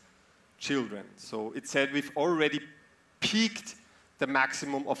less children. So it said we've already peaked the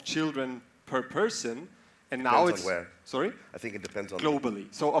maximum of children per person, and now Depends on where. Sorry? I think it depends on globally.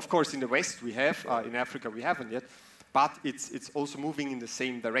 So of course in the West we have, in Africa we haven't yet, but it's also moving in the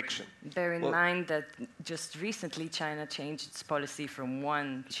same direction. Bear in mind that just recently China changed its policy from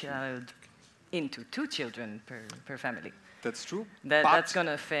 1 child into 2 children per family. That's true. That's going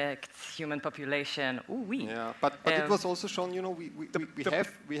to affect human population. Ooh, we. Yeah, but it was also shown,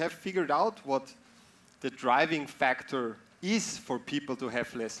 we have figured out what the driving factor is for people to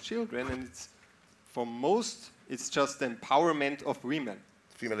have less children, and it's, for most, it's just the empowerment of women.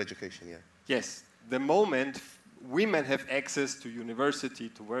 female education, yeah. Yes, the moment women have access to university,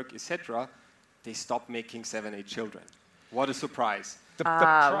 to work, etc., they stop making 7, 8 children. What a surprise.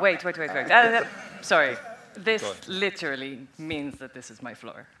 Wait. Sorry. This literally means that this is my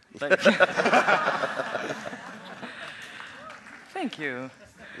floor. Like thank you.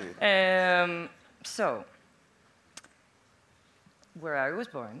 So, where I was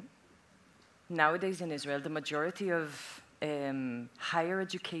born, nowadays in Israel, the majority of higher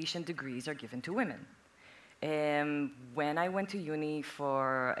education degrees are given to women. When I went to uni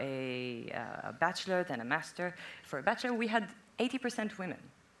for a bachelor, then a master, for a bachelor, we had 80% women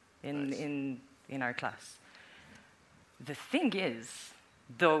in our class. The thing is,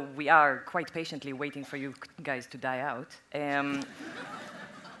 though we are quite patiently waiting for you guys to die out,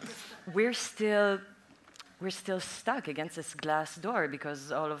 we're still stuck against this glass door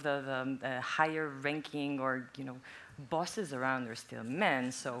because all of the higher ranking or bosses around are still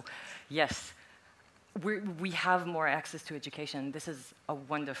men. So yes, we have more access to education. This is a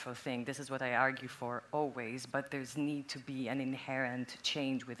wonderful thing. This is what I argue for always, but there's need to be an inherent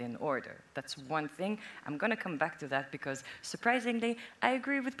change within order. That's one thing. I'm going to come back to that because, surprisingly, I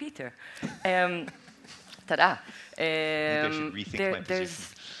agree with Peter. Ta-da.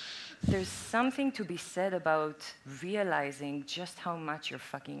 There's something to be said about realizing just how much you're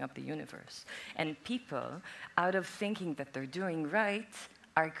fucking up the universe. And people, out of thinking that they're doing right,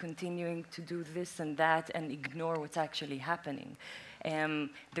 are continuing to do this and that and ignore what's actually happening.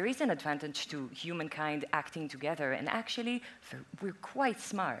 There is an advantage to humankind acting together, and actually, we're quite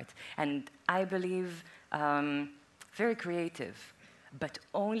smart, and I believe very creative, but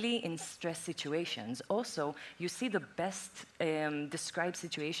only in stress situations. Also, you see the best described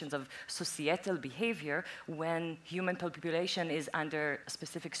situations of societal behavior when human population is under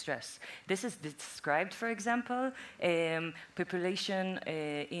specific stress. This is described, for example, population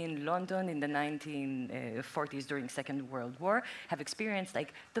in London in the 1940s during Second World War have experienced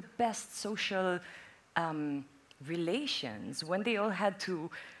like the best social relations when they all had to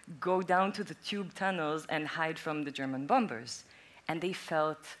go down to the tube tunnels and hide from the German bombers. And they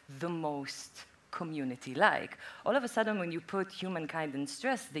felt the most community-like. All of a sudden, when you put humankind in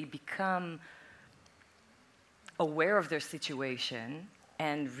stress, they become aware of their situation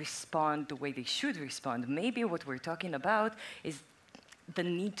and respond the way they should respond. Maybe what we're talking about is the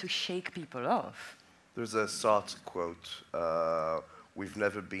need to shake people off. There's a Sartre quote, we've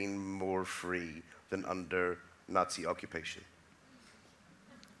never been more free than under Nazi occupation.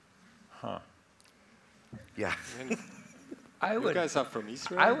 Huh. Yeah. You guys are from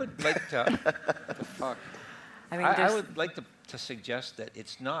Israel? I would like to. The fuck? I would like to suggest that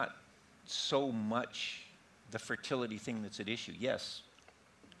it's not so much the fertility thing that's at issue. Yes,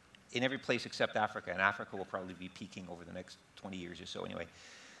 in every place except Africa, and Africa will probably be peaking over the next 20 years or so anyway,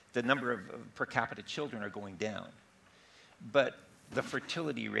 the number of per capita children are going down. But the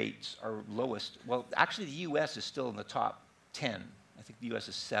fertility rates are lowest. Well, actually, the U.S. is still in the top 10. I think the U.S.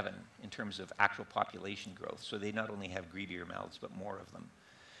 is 7 in terms of actual population growth. So they not only have greedier mouths, but more of them.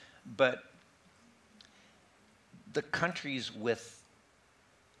 But the countries with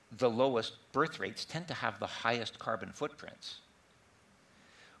the lowest birth rates tend to have the highest carbon footprints.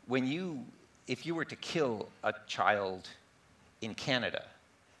 If you were to kill a child in Canada,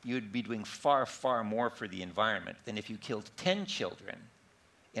 you'd be doing far, far more for the environment than if you killed 10 children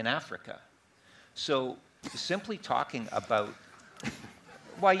in Africa. So simply talking about,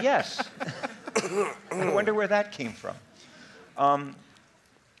 why, yes. I wonder where that came from.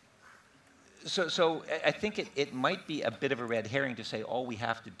 So I think it might be a bit of a red herring to say all we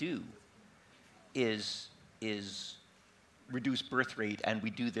have to do is reduce birth rate, and we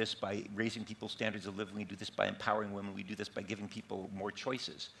do this by raising people's standards of living, we do this by empowering women, we do this by giving people more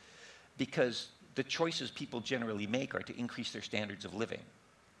choices. Because the choices people generally make are to increase their standards of living.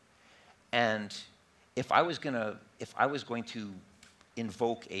 And if I was going to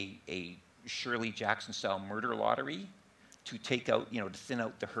invoke a Shirley Jackson-style murder lottery to take out, to thin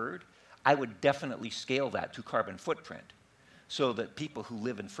out the herd, I would definitely scale that to carbon footprint, so that people who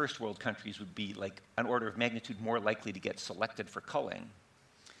live in first world countries would be like an order of magnitude more likely to get selected for culling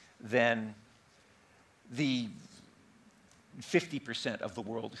than the 50% of the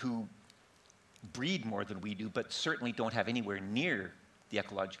world who breed more than we do, but certainly don't have anywhere near the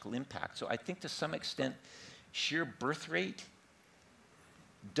ecological impact. So I think to some extent, sheer birth rate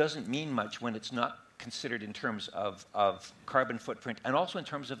doesn't mean much when it's not considered in terms of carbon footprint, and also in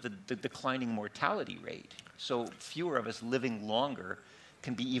terms of the declining mortality rate. So fewer of us living longer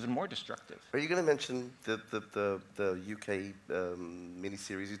can be even more destructive. Are you going to mention the UK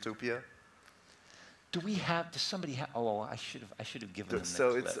miniseries Utopia? Does somebody have? Oh, I should have given them.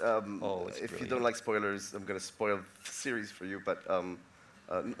 So it's, it's if brilliant. you don't like spoilers, I'm going to spoil the series for you, but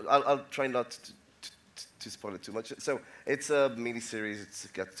I'll try not to spoil it too much. So it's a miniseries. It's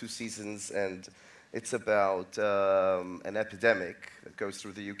got 2 seasons, and it's about an epidemic that goes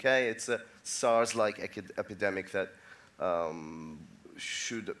through the UK. It's a SARS-like epidemic that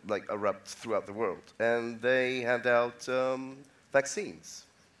should erupt throughout the world. And they hand out vaccines.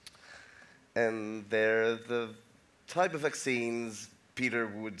 And they're the type of vaccines Peter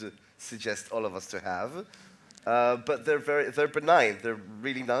would suggest all of us to have. But they're benign. They're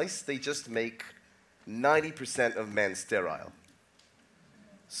really nice. They just make 90% of men sterile.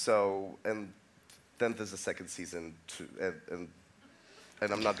 So, and then there's a second season, and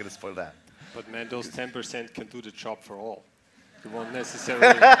I'm not going to spoil that. But man, those 10% can do the job for all. You won't necessarily...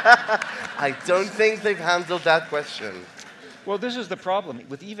 I don't think they've handled that question. Well, this is the problem.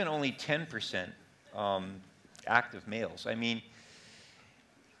 With even only 10% active males, I mean,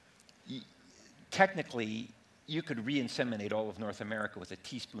 technically, you could re-inseminate all of North America with a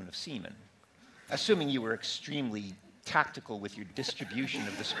teaspoon of semen, assuming you were extremely tactical with your distribution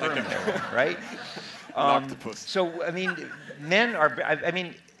of the sperm there, right? So, I mean, men are,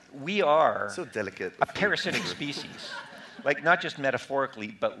 we are so delicate. A parasitic species. Like, not just metaphorically,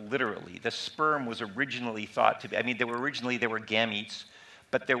 but literally. The sperm was originally thought to be, they were gametes,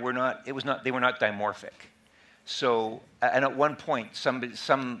 but they were not dimorphic. So, and at one point,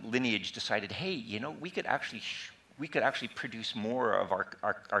 some lineage decided, hey, we could actually produce more of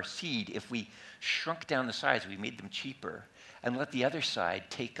our seed if we shrunk down the size, we made them cheaper, and let the other side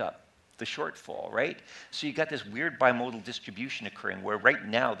take up the shortfall, right? So you got this weird bimodal distribution occurring where right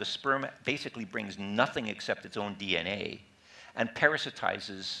now the sperm basically brings nothing except its own DNA and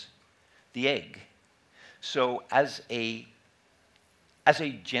parasitizes the egg. So as a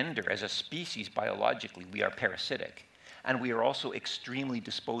gender, as a species biologically, we are parasitic, and we are also extremely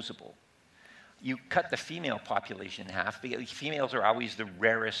disposable. You cut the female population in half, because females are always the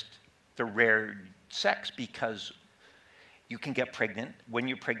rare sex, because you can get pregnant. When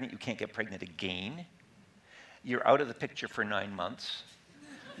you're pregnant, you can't get pregnant again. You're out of the picture for 9 months.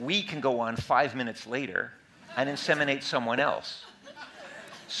 We can go on 5 minutes later and inseminate someone else.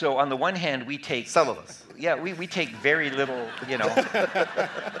 So on the one hand, we take... Some of us. Yeah, we take very little,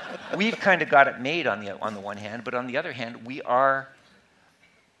 We've kind of got it made on the one hand, but on the other hand, we are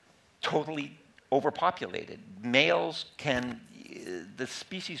totally overpopulated. Males the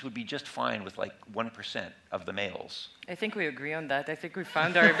species would be just fine with like 1% of the males. I think we agree on that. I think we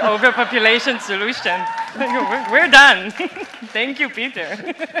found our overpopulation solution. We're done. Thank you,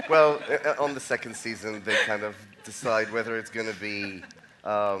 Peter. Well, on the second season, they kind of decide whether it's going to be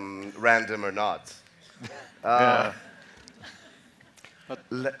random or not.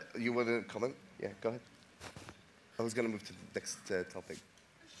 You want to comment? Yeah, go ahead. I was going to move to the next topic.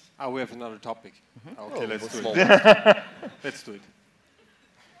 We have another topic. Mm-hmm. Okay, let's do it. Let's do it.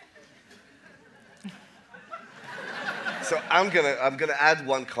 So I'm gonna add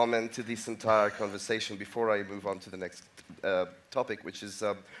one comment to this entire conversation before I move on to the next topic, which is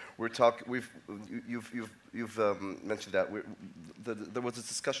you've mentioned that there was a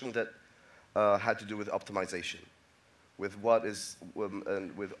discussion that had to do with optimization, with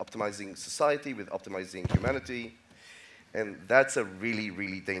with optimizing society, with optimizing humanity. And that's a really,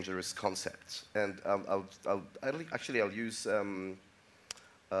 really dangerous concept. And I'll use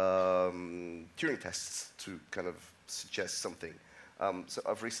Turing tests to kind of suggest something. So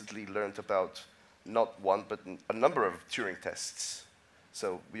I've recently learned about not one, but a number of Turing tests.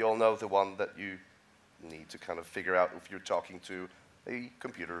 So we all know the one that you need to kind of figure out if you're talking to a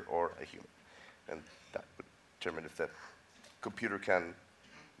computer or a human. And that would determine if the computer can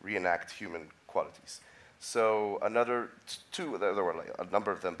reenact human qualities. So two, there were like a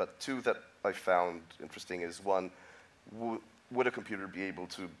number of them, but two that I found interesting is one, would a computer be able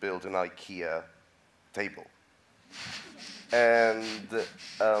to build an IKEA table? And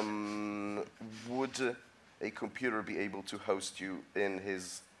would a computer be able to host you in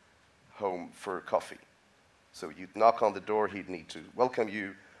his home for coffee? So you'd knock on the door, he'd need to welcome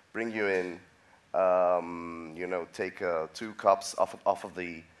you, bring you in, take 2 cups off of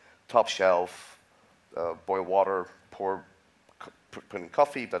the top shelf, boil water, put in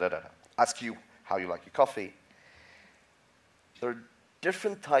coffee, ask you how you like your coffee. There are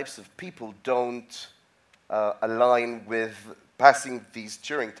different types of people don't align with passing these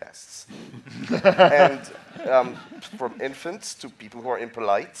Turing tests. And from infants to people who are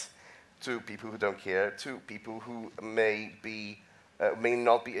impolite, to people who don't care, to people who may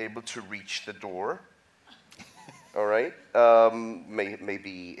not be able to reach the door. All right, may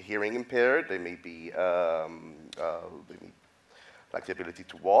be hearing impaired. They may be lack the ability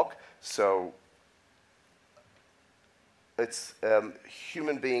to walk. So it's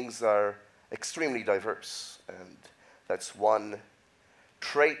human beings are extremely diverse, and that's one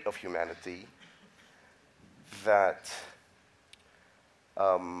trait of humanity that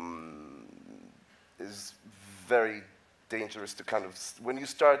is very dangerous to kind of, when you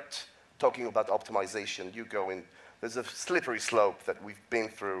start talking about optimization, you go in, there's a slippery slope that we've been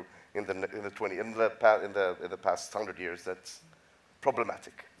through in the past 100 years that's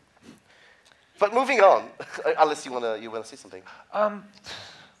problematic. But moving on, unless you wanna say something.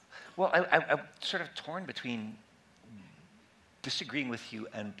 Well, I'm sort of torn between disagreeing with you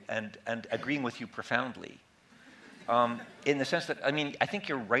and agreeing with you profoundly. In the sense that, I mean, I think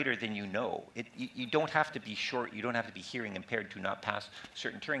you're righter than you know. You don't have to be short, you don't have to be hearing impaired to not pass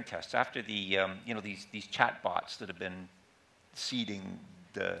certain Turing tests. After the, these chat bots that have been seeding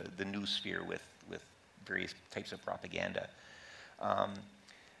the news sphere with various types of propaganda,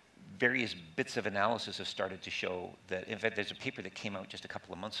 various bits of analysis have started to show that, in fact, there's a paper that came out just a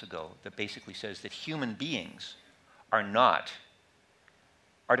couple of months ago that basically says that human beings are not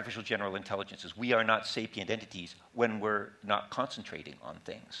artificial general intelligences. We are not sapient entities when we're not concentrating on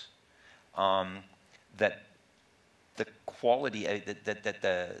things. That the quality,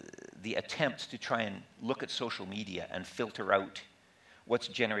 the attempts to try and look at social media and filter out what's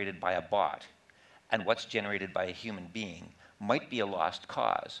generated by a bot and what's generated by a human being might be a lost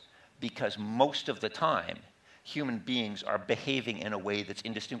cause, because most of the time, human beings are behaving in a way that's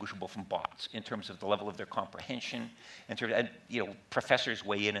indistinguishable from bots in terms of the level of their comprehension. And professors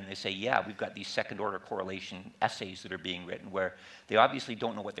weigh in and they say, yeah, we've got these second-order correlation essays that are being written where they obviously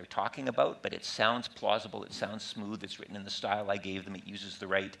don't know what they're talking about, but it sounds plausible, it sounds smooth, it's written in the style I gave them, it uses the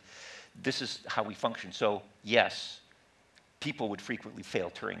right. This is how we function. So yes, people would frequently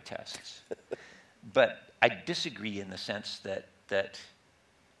fail Turing tests. But I disagree in the sense that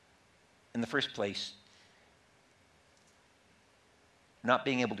in the first place, not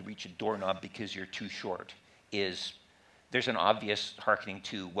being able to reach a doorknob because you're too short there's an obvious hearkening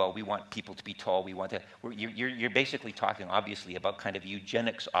to, well, we want people to be tall, we want to, you're basically talking obviously about kind of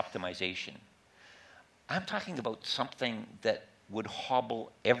eugenics optimization. I'm talking about something that would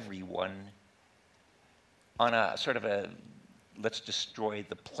hobble everyone on a sort of a let's destroy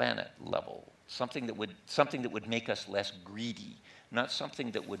the planet level. Something that would make us less greedy, not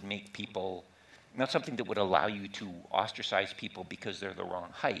something that would make people, not something that would allow you to ostracize people because they're the wrong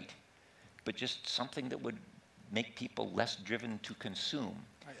height, but just something that would make people less driven to consume.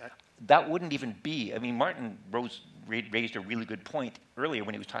 That wouldn't even be, I mean, Martin raised a really good point earlier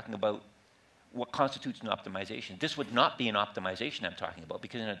when he was talking about what constitutes an optimization. This would not be an optimization I'm talking about,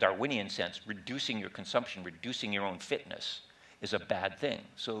 because in a Darwinian sense, reducing your consumption, reducing your own fitness is a bad thing.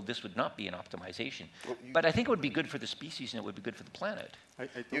 So this would not be an optimization. Well, but I think it would be good for the species and it would be good for the planet.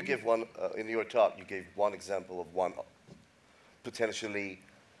 You give one, in your talk, you gave one example of one potentially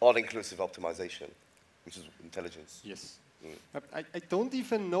all-inclusive optimization, which is intelligence. Yes. I don't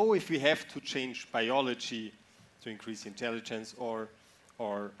even know if we have to change biology to increase intelligence or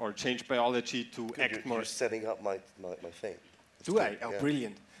change biology to act more. You're setting up my thing. Do I? Oh, yeah.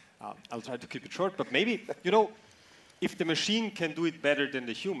 Brilliant. I'll try to keep it short, but maybe, if the machine can do it better than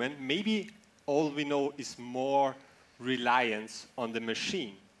the human, maybe all we know is more reliance on the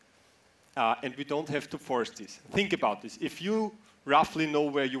machine. And we don't have to force this. Think about this. If you roughly know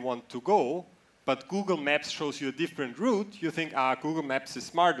where you want to go, but Google Maps shows you a different route, you think, Google Maps is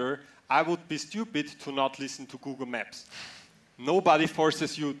smarter. I would be stupid to not listen to Google Maps. Nobody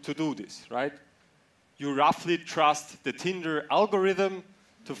forces you to do this, right? You roughly trust the Tinder algorithm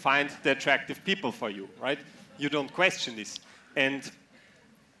to find the attractive people for you, right? You don't question this. And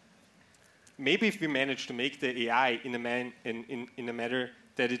maybe if we manage to make the AI in a manner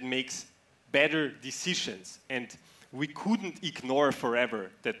that it makes better decisions, and we couldn't ignore forever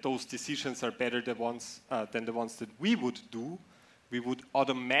that those decisions are better than the ones that we would do, we would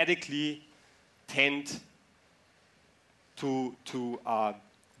automatically tend to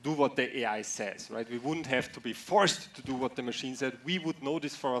do what the AI says, right? We wouldn't have to be forced to do what the machine said. We would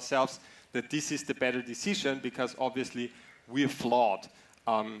notice for ourselves that this is the better decision because obviously we're flawed.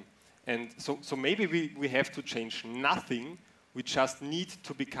 And so maybe we have to change nothing. We just need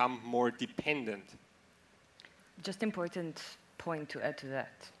to become more dependent. Just important point to add to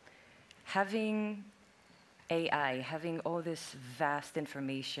that. Having AI, having all this vast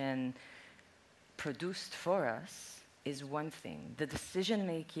information produced for us is one thing. The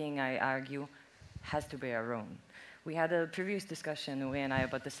decision-making, I argue, has to be our own. We had a previous discussion, Uri and I,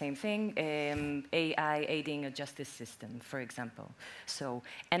 about the same thing, AI aiding a justice system, for example. So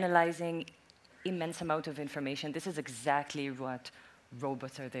analyzing immense amount of information, this is exactly what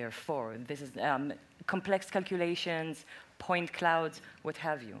robots are there for. This is complex calculations, point clouds, what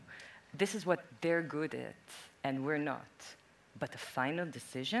have you. This is what they're good at, and we're not. But the final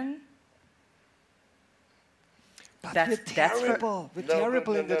decision, but we're terrible. We're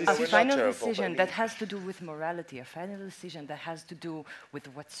terrible in the decision. A final decision that has to do with morality, a final decision that has to do with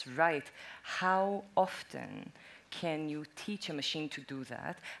what's right. How often can you teach a machine to do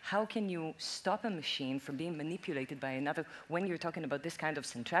that? How can you stop a machine from being manipulated by another? When you're talking about this kind of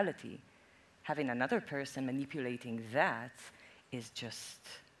centrality, having another person manipulating that is just...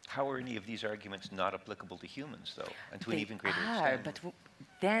 How are any of these arguments not applicable to humans, though, and to an even greater extent? But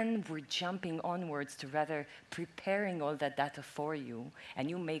then we're jumping onwards to rather preparing all that data for you, and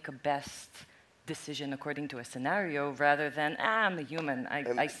you make a best decision according to a scenario, rather than, I'm a human,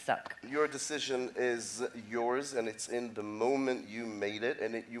 I suck. Your decision is yours, and it's in the moment you made it,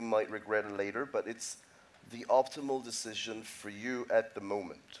 and you might regret it later, but it's the optimal decision for you at the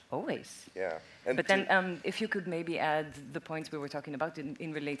moment. Always. Yeah. And but then, if you could maybe add the points we were talking about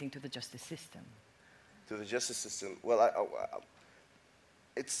in relating to the justice system. To the justice system, well,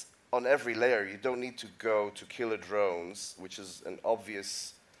 it's on every layer. You don't need to go to killer drones, which is an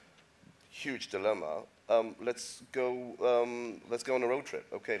obvious, huge dilemma. Let's go on a road trip.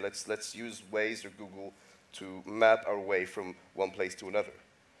 Okay, let's use Waze or Google to map our way from one place to another.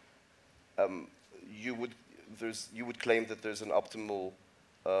 You would claim that there's an optimal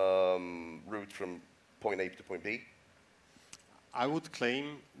route from point A to point B? I would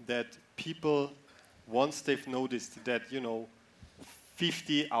claim that people, once they've noticed that,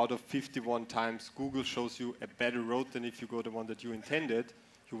 50 out of 51 times Google shows you a better road than if you go the one that you intended,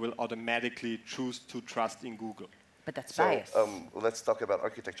 you will automatically choose to trust in Google. But that's bias. Let's talk about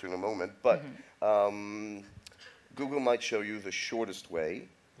architecture in a moment, but Google might show you the shortest way,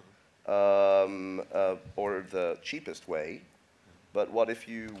 or the cheapest way, but what if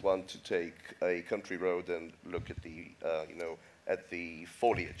you want to take a country road and look at the, at the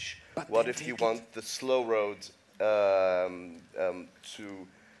foliage? But what if you want the slow road to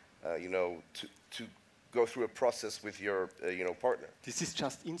go through a process with your, partner? This is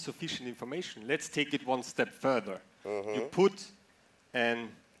just insufficient information. Let's take it one step further. You put an,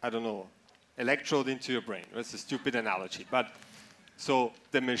 electrode into your brain. That's a stupid analogy, but so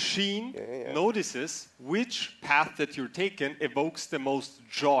the machine notices which path that you're taking evokes the most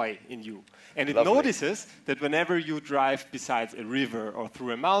joy in you. And it notices that whenever you drive besides a river or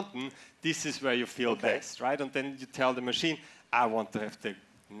through a mountain, this is where you feel best, right? And then you tell the machine, I want to have the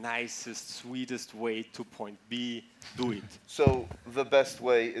nicest, sweetest way to point B, do it. So the best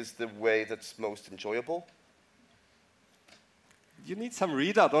way is the way that's most enjoyable? You need some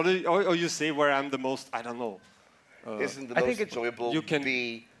readout, or you say where I'm the most, I don't know. Isn't the most enjoyable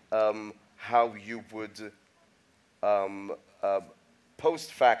be how you would,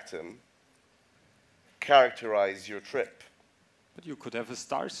 post factum, characterize your trip? But you could have a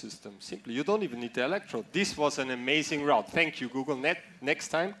star system, simply. You don't even need the electrode. This was an amazing route. Thank you, Google. Next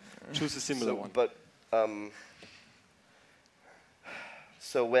time, choose a similar one. But,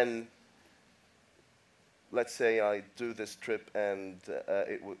 so when, let's say I do this trip and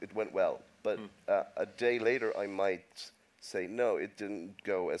it went well, but a day later I might say, no, it didn't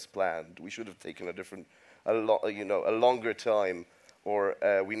go as planned. We should have taken a different a longer time, or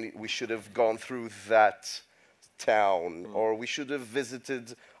we should have gone through that town, or we should have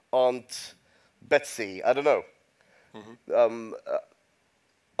visited Aunt Betsy. I don't know.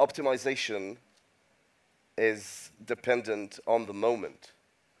 Optimization is dependent on the moment.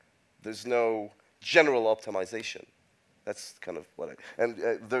 There's no general optimization. That's kind of what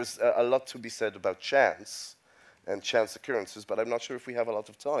there's a lot to be said about chance and chance occurrences, but I'm not sure if we have a lot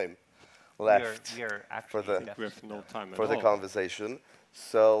of time left we are for the We have no time for at the all. conversation.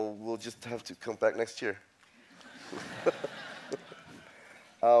 So we'll just have to come back next year.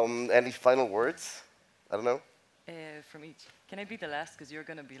 Any final words? I don't know. From each. Can I be the last? Because you're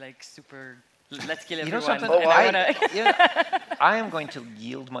going to be like super, let's kill You know everyone. something? and I wanna I am going to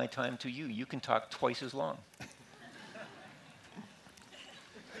yield my time to you. You can talk twice as long.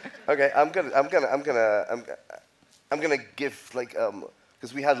 Okay, I'm gonna give like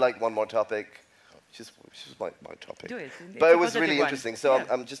because we had like one more topic, which is my topic. Do it. But It's it a was positive really one. interesting. So Yeah.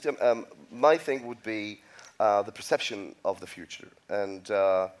 I'm just my thing would be the perception of the future, and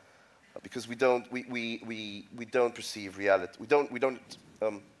because we don't perceive reality. We don't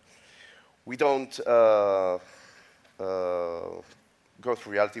go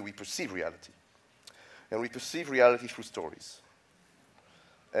through reality. We perceive reality, and we perceive reality through stories,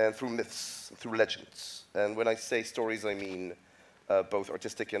 and through myths, through legends. And when I say stories, I mean both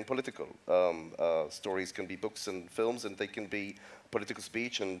artistic and political. Stories can be books and films, and they can be political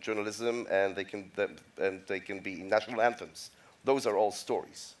speech and journalism, and they can be national anthems. Those are all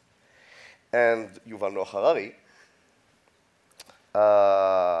stories. And Yuval Noah Harari,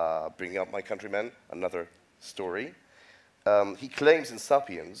 bringing up My Countrymen, another story, he claims in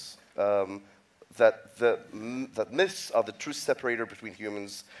 *Sapiens* that myths are the true separator between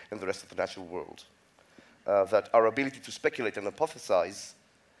humans and the rest of the natural world. That our ability to speculate and hypothesize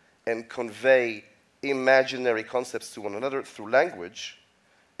and convey imaginary concepts to one another through language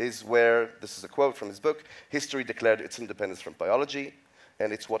is where, this is a quote from his book, history declared its independence from biology,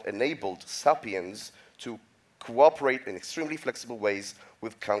 and it's what enabled sapiens to cooperate in extremely flexible ways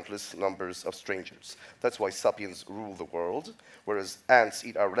with countless numbers of strangers. That's why sapiens rule the world, whereas ants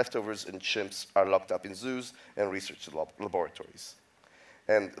eat our leftovers and chimps are locked up in zoos and research laboratories.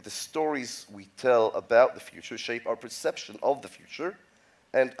 And the stories we tell about the future shape our perception of the future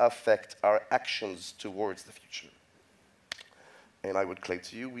and affect our actions towards the future. And I would claim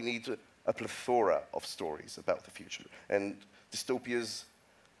to you, we need a plethora of stories about the future. And dystopias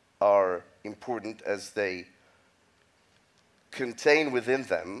are important as they contain within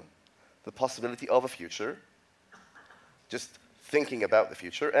them the possibility of a future, just thinking about the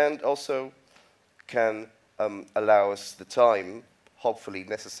future, and also can allow us the time, hopefully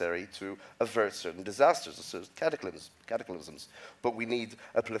necessary, to avert certain disasters or certain cataclysms. But we need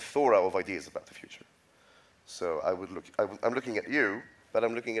a plethora of ideas about the future. So I'm looking at you, but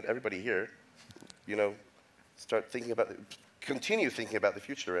I'm looking at everybody here. You know, start thinking about, continue thinking about the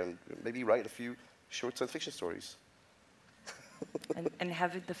future, and maybe write a few short science fiction stories. and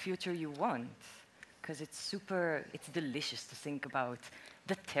have it the future you want, because it's delicious to think about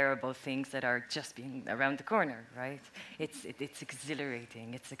the terrible things that are just being around the corner, right? It's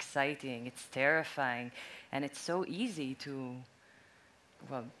exhilarating, it's exciting, it's terrifying, and it's so easy to,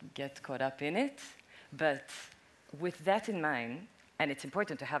 well, get caught up in it. But with that in mind, and it's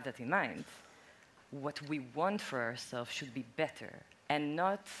important to have that in mind, what we want for ourselves should be better, and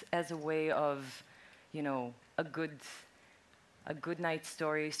not as a way of, you know, a good night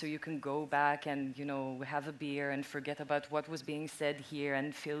story so you can go back and, you know, have a beer and forget about what was being said here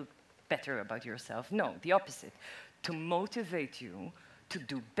and feel better about yourself. No, the opposite. To motivate you to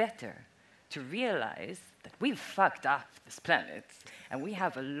do better, to realize that we've fucked up this planet and we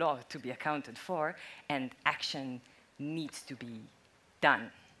have a lot to be accounted for, and action needs to be done.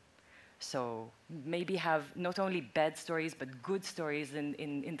 So maybe have not only bad stories, but good stories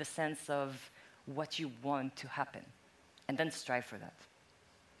in the sense of what you want to happen. And then strive for that.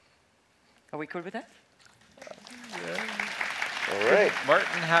 Are we cool with that? Yeah. All right.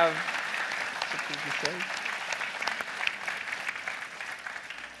 Martin, have something to say?